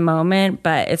in the moment,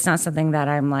 but it's not something that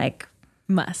I'm like,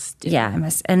 Must. yeah, I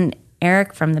must. And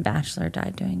Eric from The Bachelor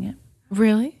died doing it.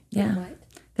 Really? Yeah.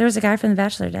 There was a guy from The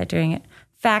Bachelor died doing it.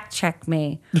 Fact check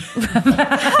me.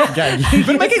 Yeah, you've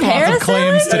been making lots of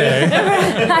claims today.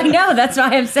 I know. That's why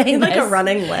I'm saying Like this. a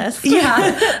running list.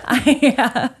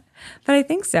 Yeah. But I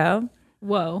think so.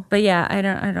 Whoa. But yeah, I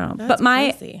don't know. But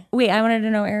crazy. wait, I wanted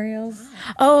to know Ariel's.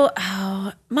 Oh,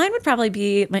 mine would probably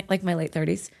be my late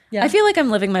 30s. Yeah. I feel like I'm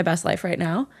living my best life right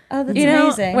now. Oh, that's you know,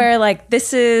 amazing. Where like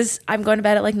I'm going to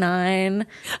bed at like 9.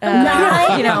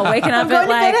 You know, waking up at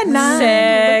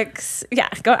like 6. Yeah,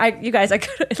 you guys, I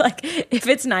could like if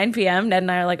it's 9 p.m. Ned and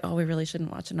I are like, oh, we really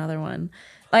shouldn't watch another one.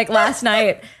 Like last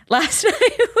night we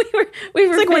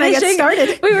were like when I get finishing.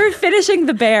 started. We were finishing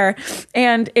The Bear,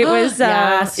 and it was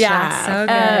Yes, so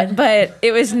good. but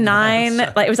it was 9.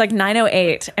 Like it was like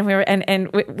 9:08, and we were and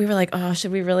we were like, oh,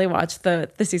 should we really watch the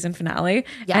season finale?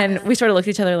 Yeah. And we sort of looked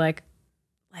at each other like,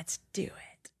 let's do it.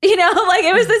 You know, like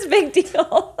it was this big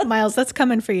deal. Miles, that's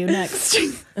coming for you next.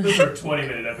 Those are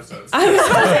 20-minute episodes.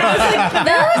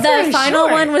 The final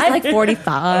one was like 45.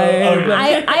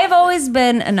 I have always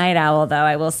been a night owl, though.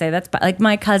 I will say that's like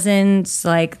my cousins.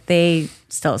 Like they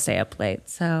still stay up late,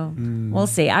 so we'll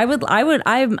see.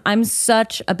 I'm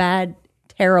such a bad,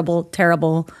 terrible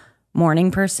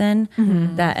morning person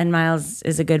and Miles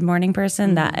is a good morning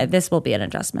person, that this will be an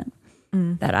adjustment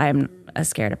that I'm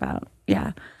scared about.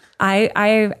 Yeah.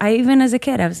 I even as a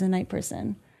kid, I was a night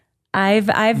person. I've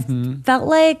felt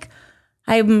like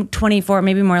I'm 24,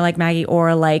 maybe more like Maggie,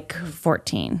 or like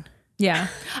 14. Yeah.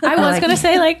 I was going to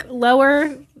say like lower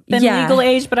than legal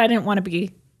age, but I didn't want to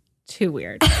be too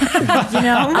weird.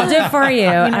 I'll do it for you.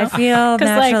 I feel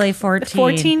naturally like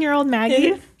 14. 14-year-old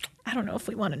Maggie, I don't know if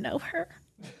we want to know her.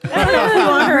 I don't know if we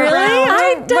want her Really? around.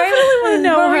 I definitely want to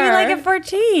know what her. What were you like at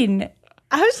 14?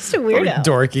 I was just a weirdo.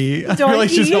 Dorky. I feel like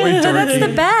she's probably dorky. That's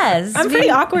the best. I'm pretty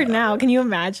awkward now. Can you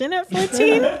imagine at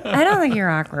 14? I don't think you're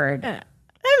awkward. I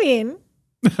mean,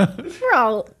 we're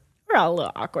all a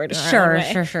little awkward. In our Sure.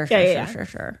 own way. Sure.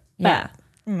 Yeah.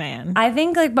 Man, I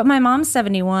think but my mom's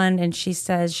 71 and she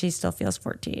says she still feels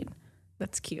 14.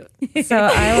 that's cute. So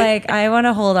I want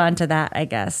to hold on to that, I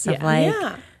guess, of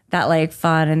that like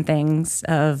fun and things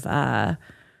of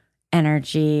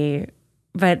energy.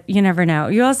 But you never know.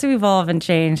 You also evolve and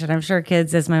change. And I'm sure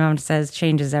kids, as my mom says,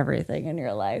 changes everything in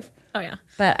your life. Oh, yeah.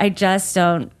 But I just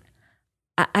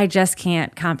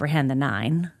can't comprehend the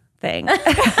 9 thing. I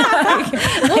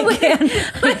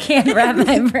can't wrap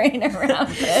my brain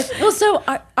around it. Well, so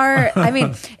I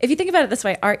mean, if you think about it this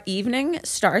way, our evening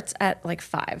starts at like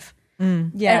 5.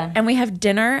 Yeah. And we have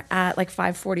dinner at like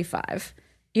 5:45.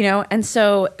 And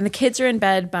so the kids are in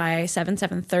bed by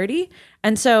 7:30.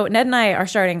 And so Ned and I are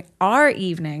starting our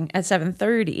evening at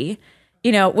 7:30,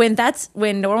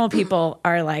 when normal people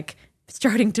are like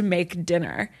starting to make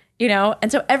dinner,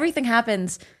 and so everyththing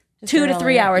happens 2 to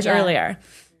 3 hours earlier.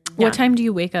 What time do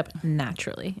you wake up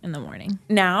naturally in the morning?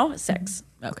 Now, 6.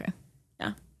 Okay.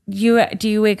 Yeah. Do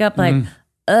you wake up like,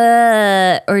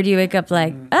 or do you wake up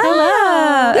like, hello?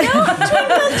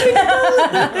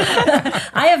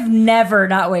 I have never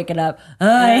not waken up.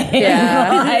 That's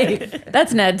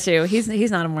Ned too.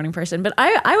 He's not a morning person, but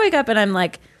I wake up and I'm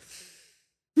like,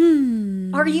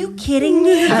 Are you kidding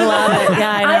me? I love it.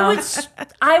 Yeah, I know.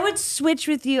 I would switch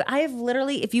with you. I have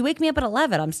literally, if you wake me up at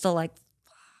 11, I'm still like,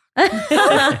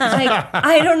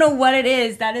 I don't know what it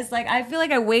is. That is like, I feel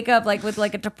like I wake up like with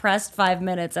like a depressed 5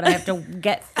 minutes and I have to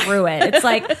get through it. It's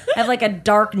like I have like a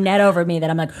dark net over me that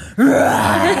I'm like,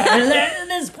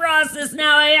 this process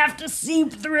now I have to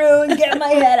seep through and get my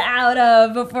head out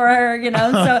of before,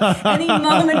 so any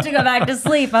moment to go back to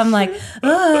sleep, I'm like,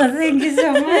 oh, thank you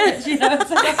so much.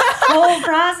 It's like a whole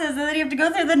process and then you have to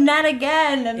go through the net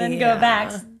again and then go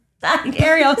back.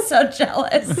 Ariel, I'm so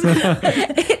jealous.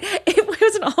 It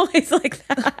wasn't always like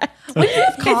that. When do you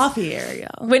have coffee, Ariel?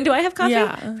 When do I have coffee?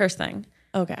 Yeah. First thing.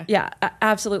 Okay. Yeah,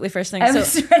 absolutely first thing. I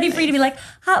was ready for you to be like,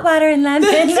 hot water and lemon.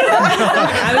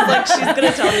 I was like, she's going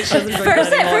to tell me she doesn't drink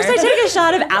First that anymore. I take a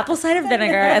shot of apple cider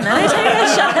vinegar, and then I take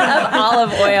a shot of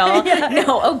olive oil.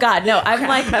 No, oh God, no. I'm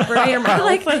like, I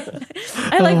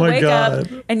wake up,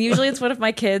 and usually it's one of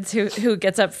my kids who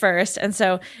gets up first. And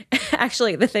so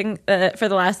actually the thing for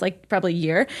the last probably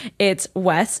year, it's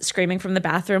Wes screaming from the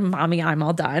bathroom, "Mommy, I'm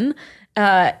all done."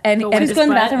 And he's going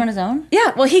to the bathroom on his own?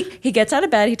 Yeah, well, he gets out of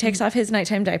bed, he takes off his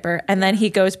nighttime diaper, and then he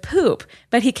goes poop,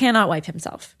 but he cannot wipe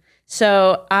himself.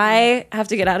 So I have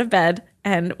to get out of bed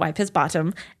and wipe his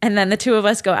bottom, and then the two of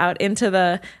us go out into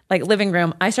the living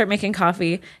room. I start making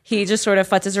coffee. He just sort of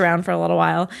futzes around for a little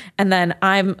while, and then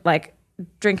I'm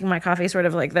drinking my coffee sort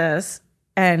of like this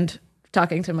and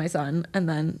talking to my son, and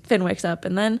then Finn wakes up,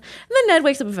 and then Ned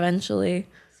wakes up eventually.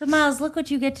 So Miles, look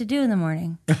what you get to do in the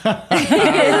morning. I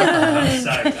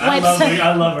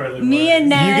love her. Me and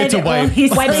Ned. You get to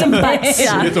Wipe some butt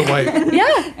stuff. You get to wipe.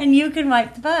 Yeah. And you can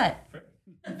wipe the butt.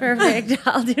 Perfect.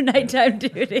 I'll do nighttime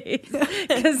duties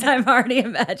because I'm already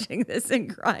imagining this and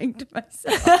crying to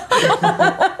myself.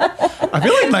 I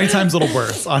feel like nighttime's a little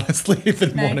worse, honestly,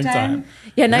 than morning time.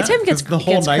 Yeah, nighttime gets the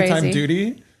whole gets nighttime crazy.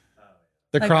 duty.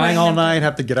 They're crying all night,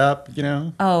 have to get up,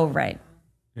 Oh, right.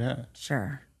 Yeah.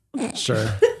 Sure. Sure.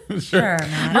 Sure,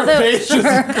 man. Her face is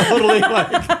totally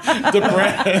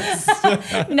depressed.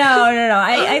 No.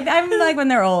 I'm like when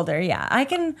they're older. Yeah, I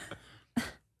can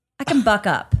buck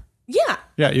up. Yeah.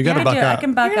 Yeah, you got to buck up. I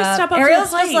can buck You're gonna up. step up to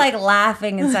Ariel's the just plate.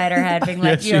 laughing inside her head, being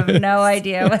like, Yes, "You have she no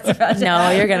idea what's about to No,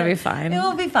 happen. you're gonna be fine. It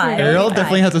will be fine. Ariel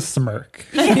definitely has a smirk.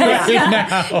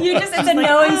 It's a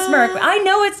knowing smirk. I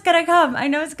know it's gonna come.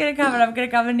 And I'm gonna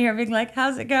come in here being like,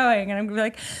 "How's it going?" And I'm gonna be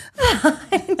like,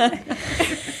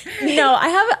 No,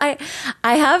 I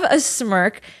have a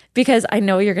smirk because I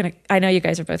know you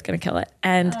guys are both gonna kill it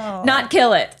and not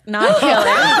kill it. I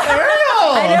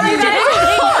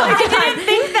didn't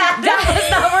think that. That was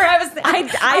not where I was.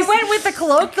 I went with the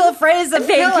colloquial phrase of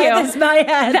Thank killer. you. That's my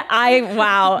head.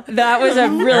 Wow, that was a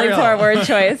really Ariel. poor word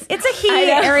choice. It's a he,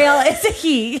 Ariel. It's a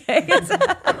he. I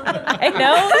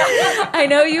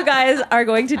know you guys are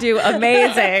going to do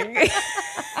amazing.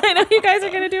 I know you guys are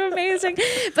going to do amazing.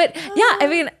 But yeah, I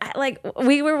mean,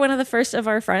 we were one of the first of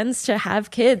our friends to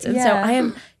have kids.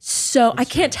 And so I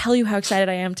can't tell you how excited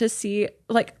I am to see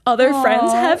like other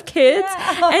friends have kids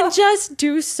and just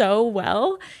do so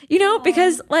well, you know,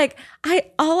 because like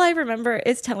all I remember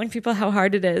is telling people how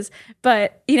hard it is,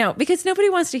 but you know, because nobody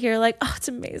wants to hear like, oh, it's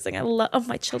amazing. I love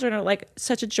my children are like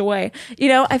such a joy. You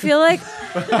know, I feel like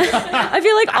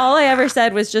all I ever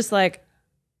said was just like,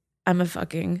 I'm a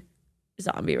fucking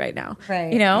zombie right now.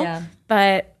 Right. You know? Yeah.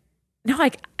 But no,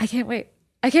 I can't wait.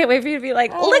 I can't wait for you to be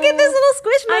like, look at this little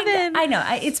squish muffin. I know.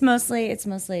 It's mostly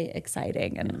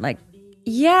exciting and like,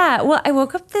 yeah. Well, I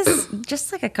woke up this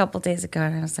just like a couple days ago,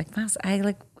 and I was like, Mouse,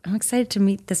 I'm excited to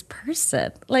meet this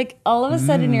person. Like all of a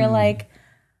sudden, you're like,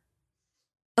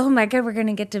 oh my God, we're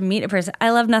gonna get to meet a person.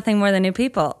 I love nothing more than new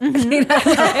people. You know?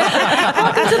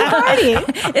 Welcome to the party.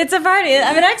 It's a party.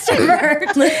 I'm an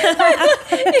extrovert.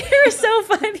 You're so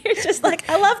fun. You're just like,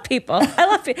 I love people.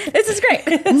 This is great.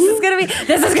 This is gonna be good,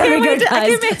 guys. I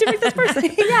can't wait to meet this person.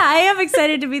 Yeah, I am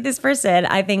excited to meet this person.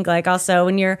 I think like also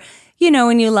when you're, you know,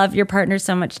 when you love your partner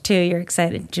so much too, you're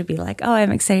excited to be like, oh,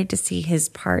 I'm excited to see his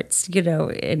parts, you know,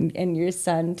 and your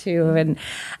son too. And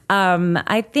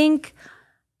I think,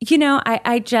 you know,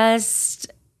 I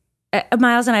just,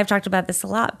 Miles and I have talked about this a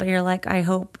lot, but you're like, I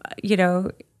hope, you know,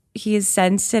 he is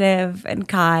sensitive and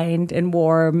kind and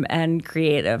warm and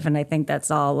creative. And I think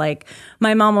that's all. Like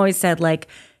my mom always said, like,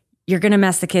 you're going to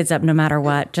mess the kids up no matter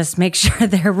what. Just make sure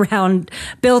they're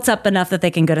built up enough that they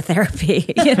can go to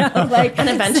therapy, you know, like, and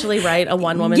eventually write a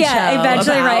one-woman show. Yeah,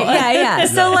 eventually write. Yeah.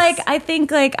 So like, I think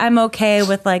like I'm okay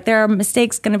with like, there are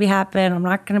mistakes going to be happen. I'm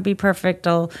not going to be perfect.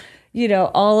 You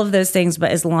know, all of those things.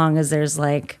 But as long as there's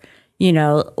like, you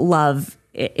know, love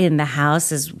in the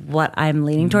house is what I'm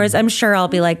leaning towards. I'm sure I'll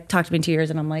be like, talk to me in 2 years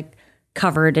and I'm like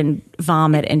covered in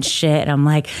vomit and shit. And I'm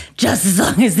like, just as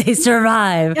long as they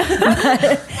survive.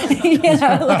 But, you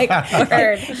know, like,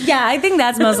 yeah, I think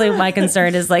that's mostly my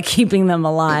concern is like keeping them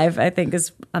alive, I think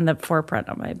is on the forefront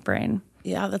of my brain.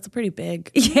 Yeah, that's a pretty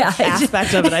big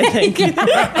aspect of it, I think.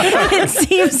 It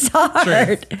seems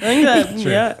hard.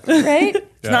 Yeah. Right?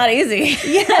 It's not easy.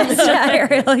 Yes,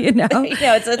 Ariel, you know.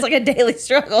 It's like a daily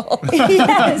struggle.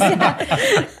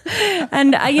 Yes.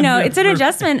 And, you know, it's an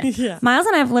adjustment. Miles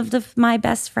and I have lived with my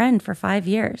best friend for 5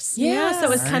 years. Yeah, so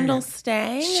was Kendall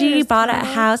staying? She bought a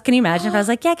house. Can you imagine if I was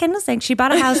like, yeah, Kendall's staying. She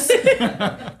bought a house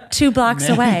 2 blocks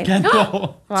away.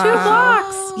 Kendall. Wow. 2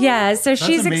 blocks. Yeah, so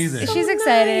she's amazing. she's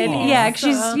excited. Nice. Yeah,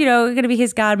 she's, you know, going to be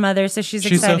his godmother, so she's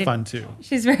excited. So fun too.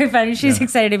 She's very funny. She's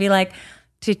excited to be like,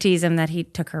 to tease him that he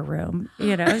took her room,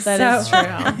 you know. That is true.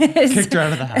 Kicked her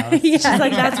out of the house. Yeah. She's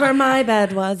like, that's where my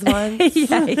bed was once.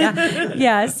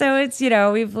 Yeah. So it's, you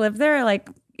know, we've lived there like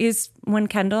when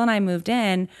Kendall and I moved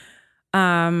in,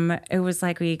 it was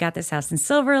like we got this house in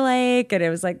Silver Lake and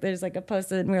it was like there's like a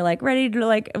post and we were like ready to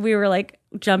like we were like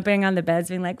jumping on the beds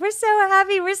being like, we're so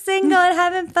happy we're single and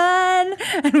having fun,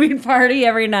 and we'd party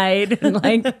every night and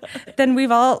like then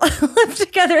we've all lived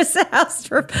together as a house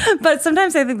but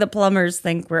sometimes I think the plumbers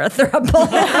think we're a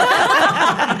throuple.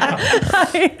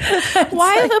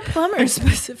 Why the plumbers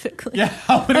specifically? Yeah,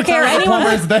 how many Okay, or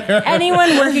plumbers there?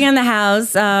 anyone working on the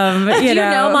house, you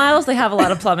know, Miles, they have a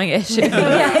lot of plumbing issues. There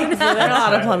are a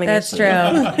lot of plumbing That's issues. true.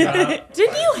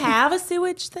 Didn't you have a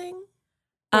sewage thing?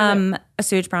 A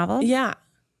sewage problem. Yeah.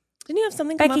 Didn't you have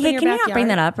something come Becky, up hey, in your can you backyard? not bring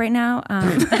that up right now?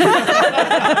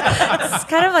 It's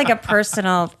kind of like a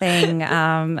personal thing,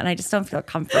 and I just don't feel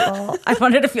comfortable. I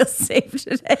wanted to feel safe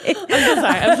today.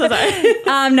 I'm so sorry.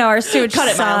 No, our sewage Cut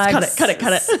it, Miles. sucks. Cut it.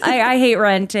 I hate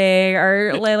renting.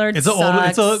 Our landlord It's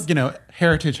sucks. a you know,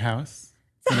 heritage house.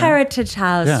 It's a heritage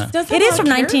house. Yeah. It is from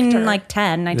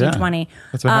 1920.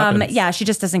 That's what happens. Yeah, she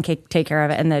just doesn't take care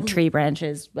of it. And the tree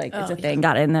branches, like it's a thing,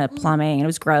 got in the plumbing. And it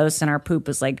was gross. And our poop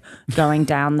was like going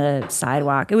down the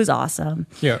sidewalk. It was awesome.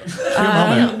 Yeah.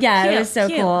 It was so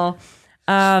cool.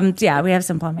 Yeah, we have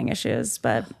some plumbing issues,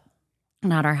 but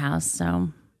not our house. So,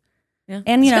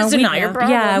 and you know, It's not your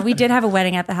problem. Yeah, we did have a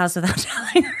wedding at the house without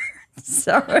telling her.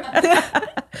 So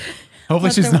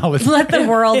Hopefully she's not listening. let the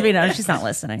world be known she's not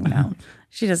listening. No,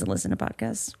 she doesn't listen to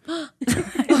podcasts.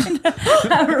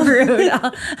 How rude!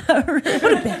 What a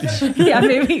bitch. Yeah,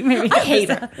 maybe. I hate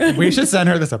her. We should send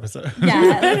her this episode.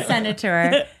 Yeah, let's send it to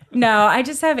her. No, I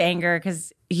just have anger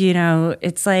because, you know,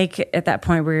 it's like at that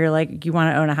point where you're like, you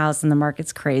want to own a house and the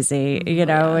market's crazy, you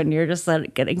know, and you're just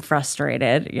like getting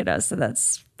frustrated, you know. So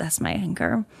that's my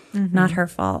anger. Not her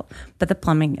fault, but the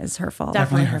plumbing is her fault.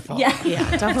 Definitely her fault. Yeah.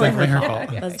 Definitely her fault.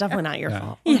 That's definitely not your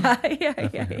fault.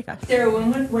 Yeah. Sarah,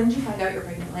 when did you find out you're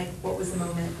pregnant? Like, what was the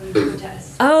moment when you took the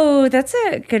test? Oh, that's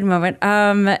a good moment.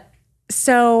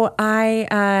 So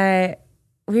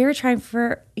we were trying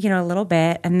for, you know, a little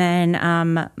bit, and then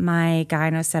my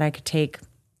gyno said I could take,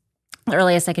 the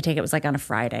earliest I could take it was like on a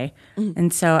Friday.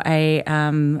 And so I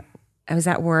was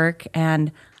at work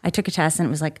and I took a test, and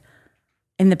it was like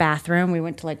in the bathroom. We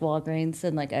went to like Walgreens,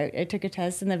 and like I took a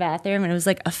test in the bathroom, and it was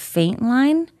like a faint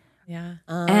line. Yeah.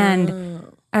 And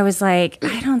I was like,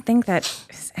 I don't think that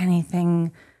is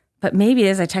anything, but maybe it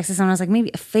is. I texted someone, I was like,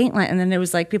 maybe a faint line. And then it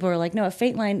was like, people were like, no, a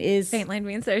faint line is... Faint line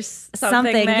means there's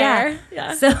something there.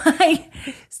 Yeah. So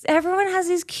everyone has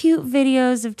these cute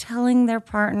videos of telling their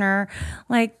partner,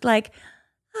 like,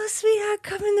 oh, sweetheart,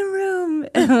 come in the room.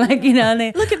 And like, you know, and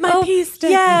they... Look at my pee stick.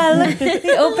 Yeah, look,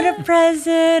 they open a present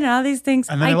and all these things.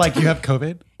 And then they're like, you have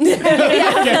COVID? That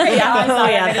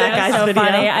guy's so video.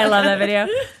 Funny. I love that video.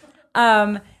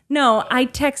 No, I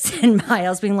texted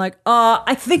Miles being like,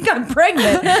 I think I'm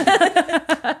pregnant.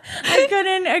 I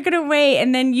couldn't wait.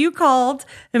 And then you called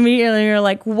immediately. You're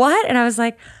like, what? And I was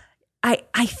like,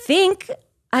 I think,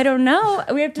 I don't know.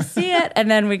 We have to see it.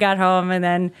 And then we got home, and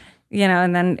then, you know,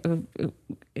 and then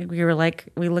we were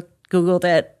like, Googled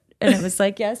it, and it was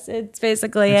like, yes, it's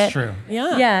basically It's it. true.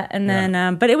 Yeah. Yeah. And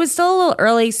then, but it was still a little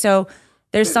early. So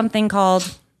there's something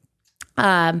called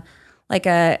like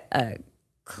a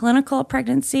clinical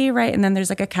pregnancy, right? And then there's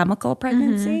like a chemical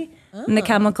pregnancy. And the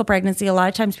chemical pregnancy, a lot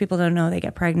of times people don't know they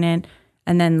get pregnant,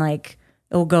 and then like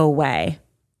it will go away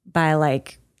by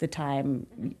like the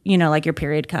time, you know, like your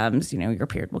period comes, you know, your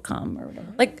period will come or whatever.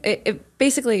 Like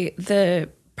basically the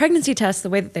pregnancy tests, the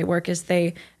way that they work is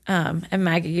they, and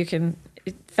Maggie, you can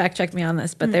fact check me on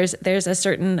this, but there's a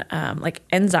certain like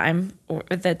enzyme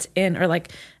that's in, or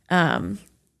like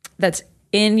that's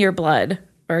in your blood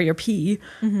or your pee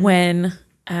when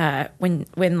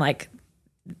like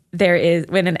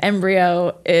when an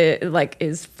embryo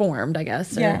is formed, I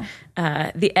guess, or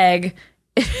the egg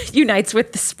unites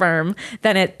with the sperm,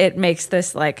 then it makes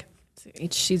this like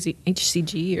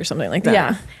HCG or something like that.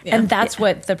 Yeah. And that's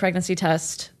what the pregnancy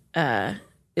test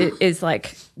is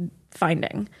like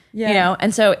finding, you know?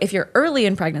 And so if you're early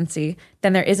in pregnancy,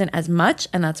 then there isn't as much,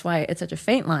 and that's why it's such a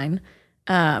faint line.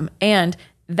 And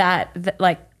that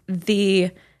like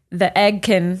the egg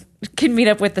can meet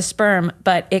up with the sperm,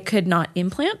 but it could not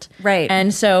implant. Right.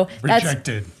 And so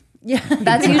Rejected.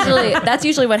 that's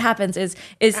usually what happens is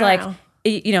like,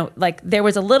 you know, like there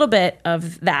was a little bit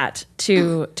of that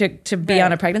to be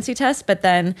on a pregnancy test, but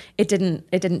then it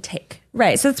didn't take.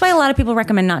 Right. So that's why a lot of people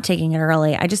recommend not taking it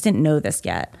early. I just didn't know this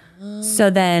yet. So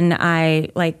then I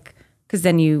like, because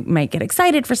then you might get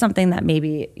excited for something that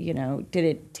maybe, you know,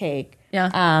 didn't take.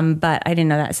 Yeah. But I didn't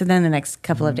know that. So then the next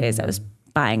couple of days I was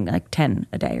buying like 10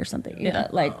 a day or something, you know,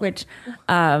 like which,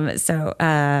 but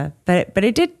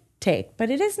it did take, but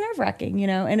it is nerve wracking, you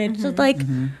know, and it's just like,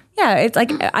 yeah, it's like,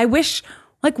 I wish,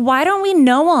 like, why don't we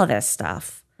know all this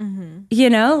stuff? You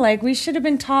know, like we should have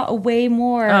been taught way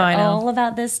more all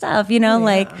about this stuff, you know,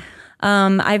 like,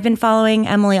 I've been following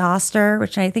Emily Oster,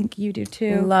 which I think you do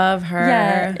too. Love her.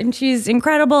 Yeah. And she's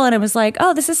incredible. And it was like,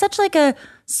 oh, this is such like a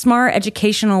smart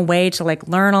educational way to like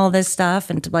learn all this stuff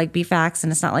and to like be facts.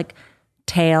 And it's not like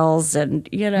tales and,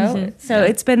 you know, so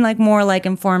it's been like more like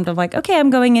informed of like, okay, I'm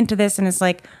going into this and it's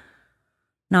like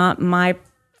not my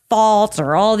fault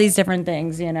or all these different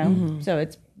things, you know? So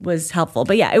it was helpful,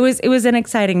 but yeah, it was an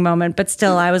exciting moment, but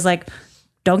still I was like,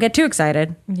 don't get too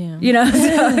excited. Yeah. You know,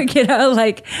 so, you know,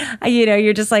 like, you know,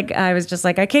 you're just like, I was just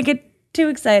like, I can't get too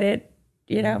excited,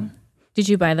 you know? Did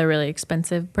you buy the really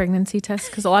expensive pregnancy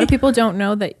test? Because a lot of people don't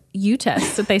know that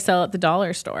tests that they sell at the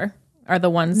dollar store are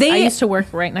the ones. I used to work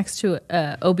right next to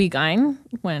OB-GYN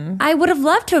when. I would have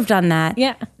loved to have done that.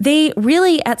 Yeah. They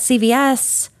really, at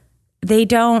CVS, they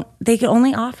can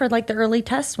only offer like the early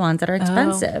test ones that are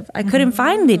expensive. I couldn't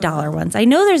find the dollar ones. I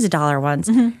know there's a dollar ones.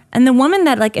 And the woman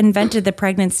that like invented the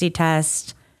pregnancy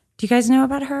test, do you guys know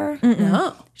about her?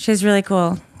 No. She's really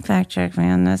cool. Fact check me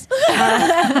on this.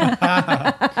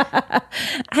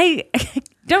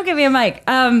 Don't give me a mic.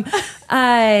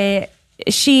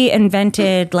 She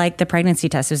invented like the pregnancy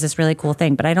test. It was this really cool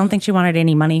thing, but I don't think she wanted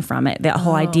any money from it. The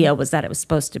whole idea was that it was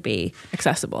supposed to be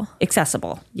accessible.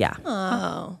 Yeah.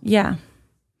 Oh. Yeah.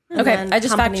 Okay, I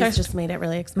just fact companies checked just made it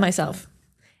really expensive. myself.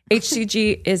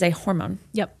 HCG is a hormone.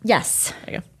 Yep. Yes.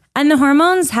 There you go. And the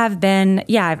hormones have been,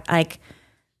 like,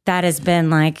 that has been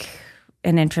like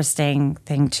an interesting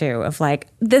thing too, of like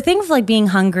the thing of like being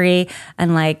hungry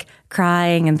and like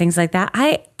crying and things like that.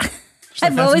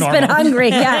 I've always been hungry.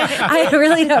 Yeah. I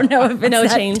really don't know if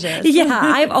it's changes. Yeah.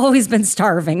 I've always been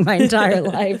starving my entire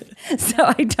life. So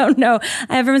I don't know.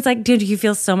 Everyone's like, dude, you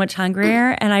feel so much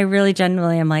hungrier. And I really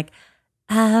genuinely am like,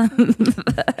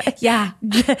 yeah.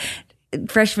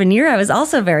 Freshman year, I was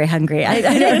also very hungry. I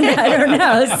don't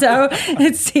know. So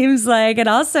it seems like, and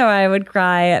also I would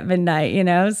cry at midnight, you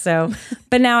know? So,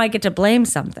 but now I get to blame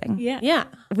something. Yeah.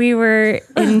 We were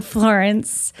in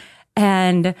Florence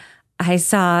and I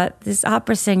saw this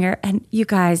opera singer, and you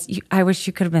guys, I wish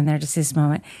you could have been there to see this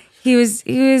moment. He was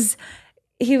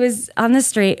on the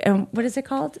street, and what is it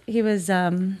called? He was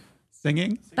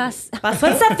Singing? What's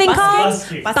that thing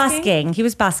called? Busking. He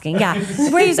was busking, yeah.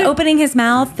 Where he was opening his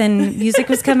mouth and music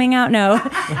was coming out. No.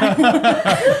 What's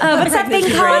that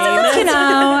thing called? You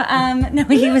know. No,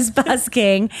 he was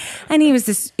busking. And he was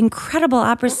this incredible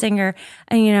opera singer.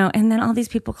 And, you know, and then all these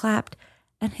people clapped.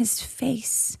 And his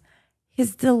face,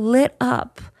 the lit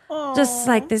up. Just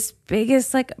like this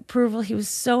biggest like approval. He was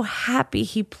so happy.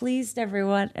 He pleased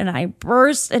everyone. And I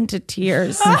burst into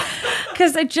tears.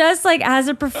 Because I just like as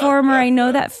a performer, I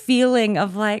know that feeling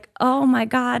of like, oh my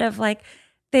God, of like,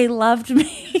 they loved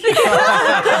me. They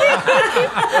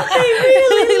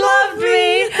really loved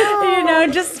me. You know,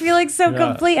 just feeling so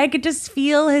complete. I could just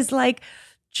feel his like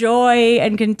joy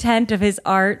and content of his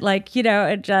art. Like, you know,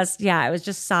 it just, I was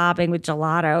just sobbing with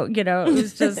gelato. You know, it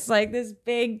was just like this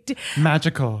big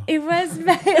magical. It was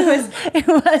magical.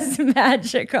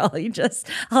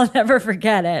 I'll never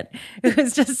forget it. It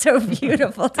was just so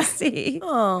beautiful to see.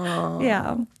 Oh,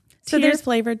 yeah. So there's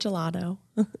flavored gelato.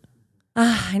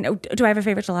 I know. Do I have a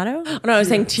favorite gelato? Oh, no, I was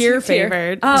saying tear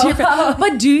flavored. Oh.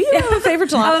 But do you have a favorite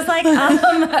gelato? I was like,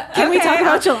 can we talk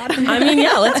about gelato? I mean,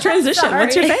 yeah, let's transition.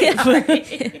 What's your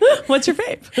fave? What's your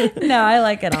fave? No, I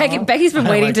like it all. Becky's been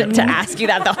waiting to ask you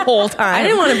that the whole time. I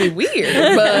didn't want to be weird,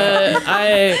 but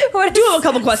I do have a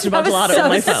couple questions about gelato on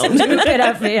my phone. Stupid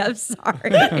of me. I'm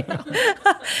sorry.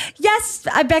 Yes,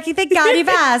 Becky, thank God you've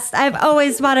asked. I've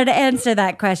always wanted to answer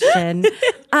that question.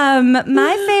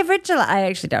 My favorite gelato, I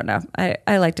actually don't know.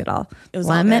 I liked it all. It was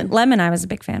lemon. Lemon, I was a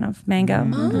big fan of. Mango.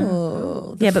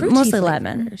 Oh, yeah, but mostly flavors.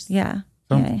 lemon. Yeah.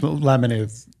 Lemon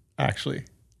is actually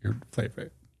your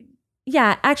favorite.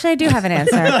 Yeah, actually, I do have an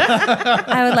answer.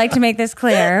 I would like to make this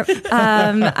clear.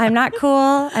 I'm not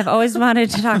cool. I've always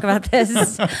wanted to talk about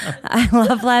this. I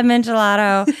love lemon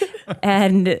gelato,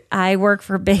 and I work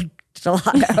for Big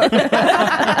Gelato.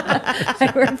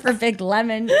 I work for Big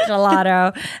Lemon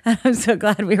Gelato, and I'm so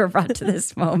glad we were brought to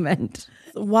this moment.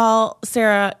 Well,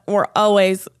 Sarah, we're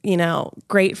always,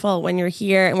 grateful when you're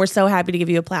here, and we're so happy to give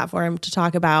you a platform to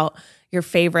talk about your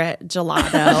favorite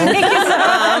gelato.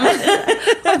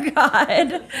 Oh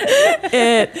God.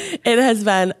 It has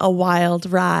been a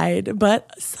wild ride, but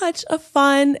such a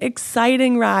fun,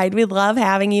 exciting ride. We love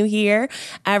having you here.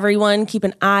 Everyone keep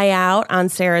an eye out on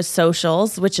Sarah's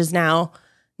socials, which is now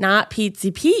not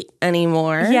Pizzy Pete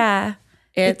anymore. Yeah.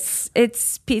 It's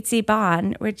Pizzy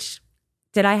Bon, which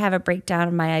did I have a breakdown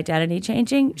of my identity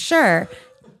changing? Sure.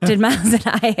 Did Miles and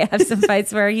I have some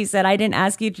fights where he said, I didn't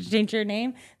ask you to change your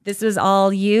name? This was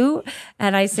all you?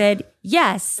 And I said,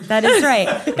 yes, that is right.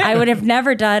 I would have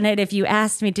never done it if you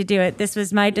asked me to do it. This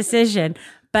was my decision.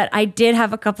 But I did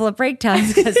have a couple of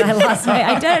breakdowns because I lost my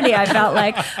identity. I felt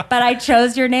like, but I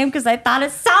chose your name because I thought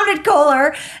it sounded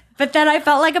cooler. But then I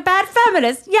felt like a bad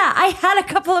feminist. Yeah, I had a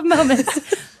couple of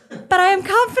moments. But I am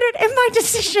confident in my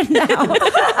decision now.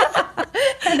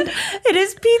 And it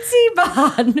is Pizzy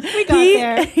Bon. We got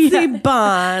there. Pizzy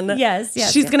Bon. Yes.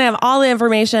 She's going to have all the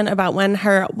information about when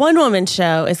her one-woman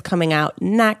show is coming out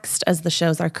next, as the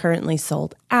shows are currently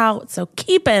sold out. So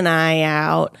keep an eye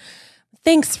out.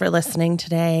 Thanks for listening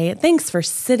today. Thanks for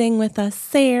sitting with us,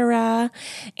 Sarah.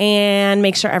 And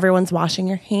make sure everyone's washing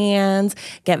your hands.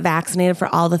 Get vaccinated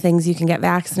for all the things you can get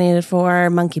vaccinated for.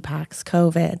 Monkeypox,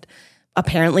 COVID.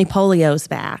 Apparently polio's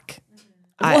back.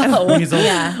 Measles.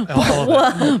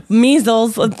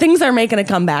 Measles. Things are making a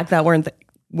comeback that were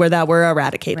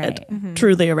eradicated. Right.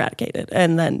 Truly eradicated.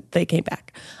 And then they came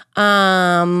back.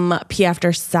 Pee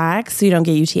after sex so you don't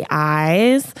get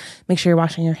UTIs. Make sure you're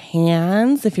washing your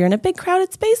hands. If you're in a big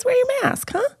crowded space, wear your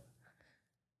mask, huh?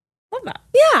 Love that.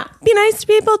 Yeah. Be nice to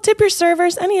people. Tip your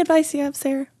servers. Any advice you have,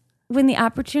 Sarah? When the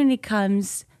opportunity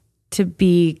comes to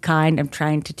be kind, I'm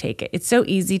trying to take it. It's so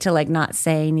easy to like not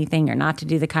say anything or not to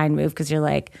do the kind move because you're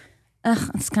like,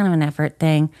 ugh, it's kind of an effort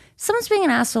thing. Someone's being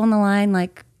an asshole on the line,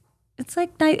 like, it's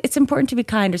like it's important to be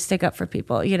kind or stick up for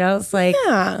people, It's like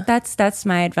that's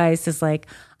my advice is like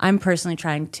I'm personally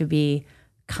trying to be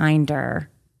kinder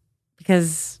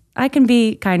because I can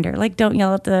be kinder. Like, don't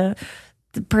yell at the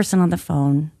person on the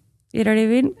phone. You know what I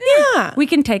mean? Yeah. We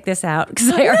can take this out because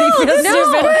I already feel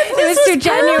stupid. It was too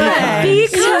genuine. Be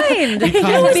kind. Be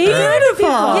kind. Be beautiful.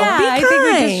 Yeah, be I kind. think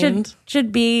we just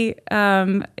should be.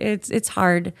 It's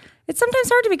hard. It's sometimes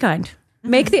hard to be kind.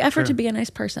 Make the effort to be a nice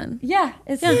person. Yeah,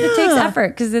 it takes effort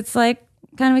because it's like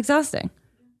kind of exhausting,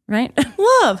 right?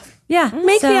 Love. Yeah,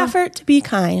 Make the effort to be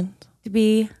kind. To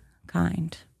be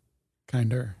kind.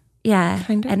 Kinder. Yeah,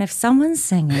 and if someone's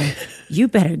singing, you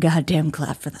better goddamn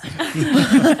clap for them.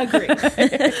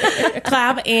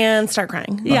 Clap and start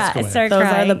crying. Yeah, start Those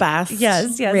crying. are the best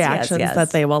reactions that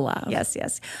they will love. Yes.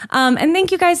 And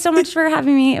thank you guys so much for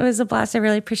having me. It was a blast. I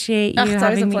really appreciate you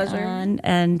having me on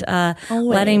and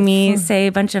letting me say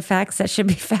a bunch of facts that should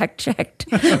be fact checked.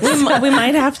 We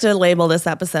might have to label this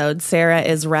episode "Sarah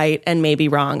is right and maybe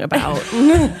wrong about."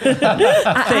 I'm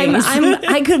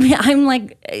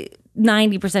like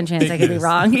 90% chance I could be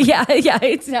wrong. Yeah,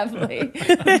 it's definitely.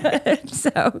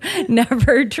 So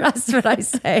never trust what I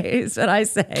say is what I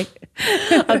say.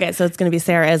 Okay, so it's going to to be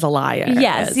Sarah is a liar.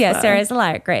 Yes, Sarah is a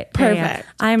liar. Great. Perfect.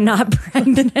 I'm not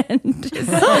pregnant. No,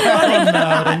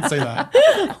 I didn't say that.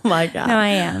 Oh my God. No, I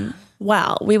am.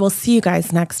 Well, we will see you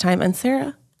guys next time. And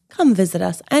Sarah, come visit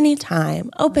us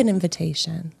anytime. Open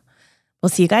invitation. We'll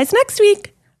see you guys next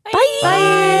week. Bye.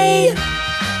 Bye.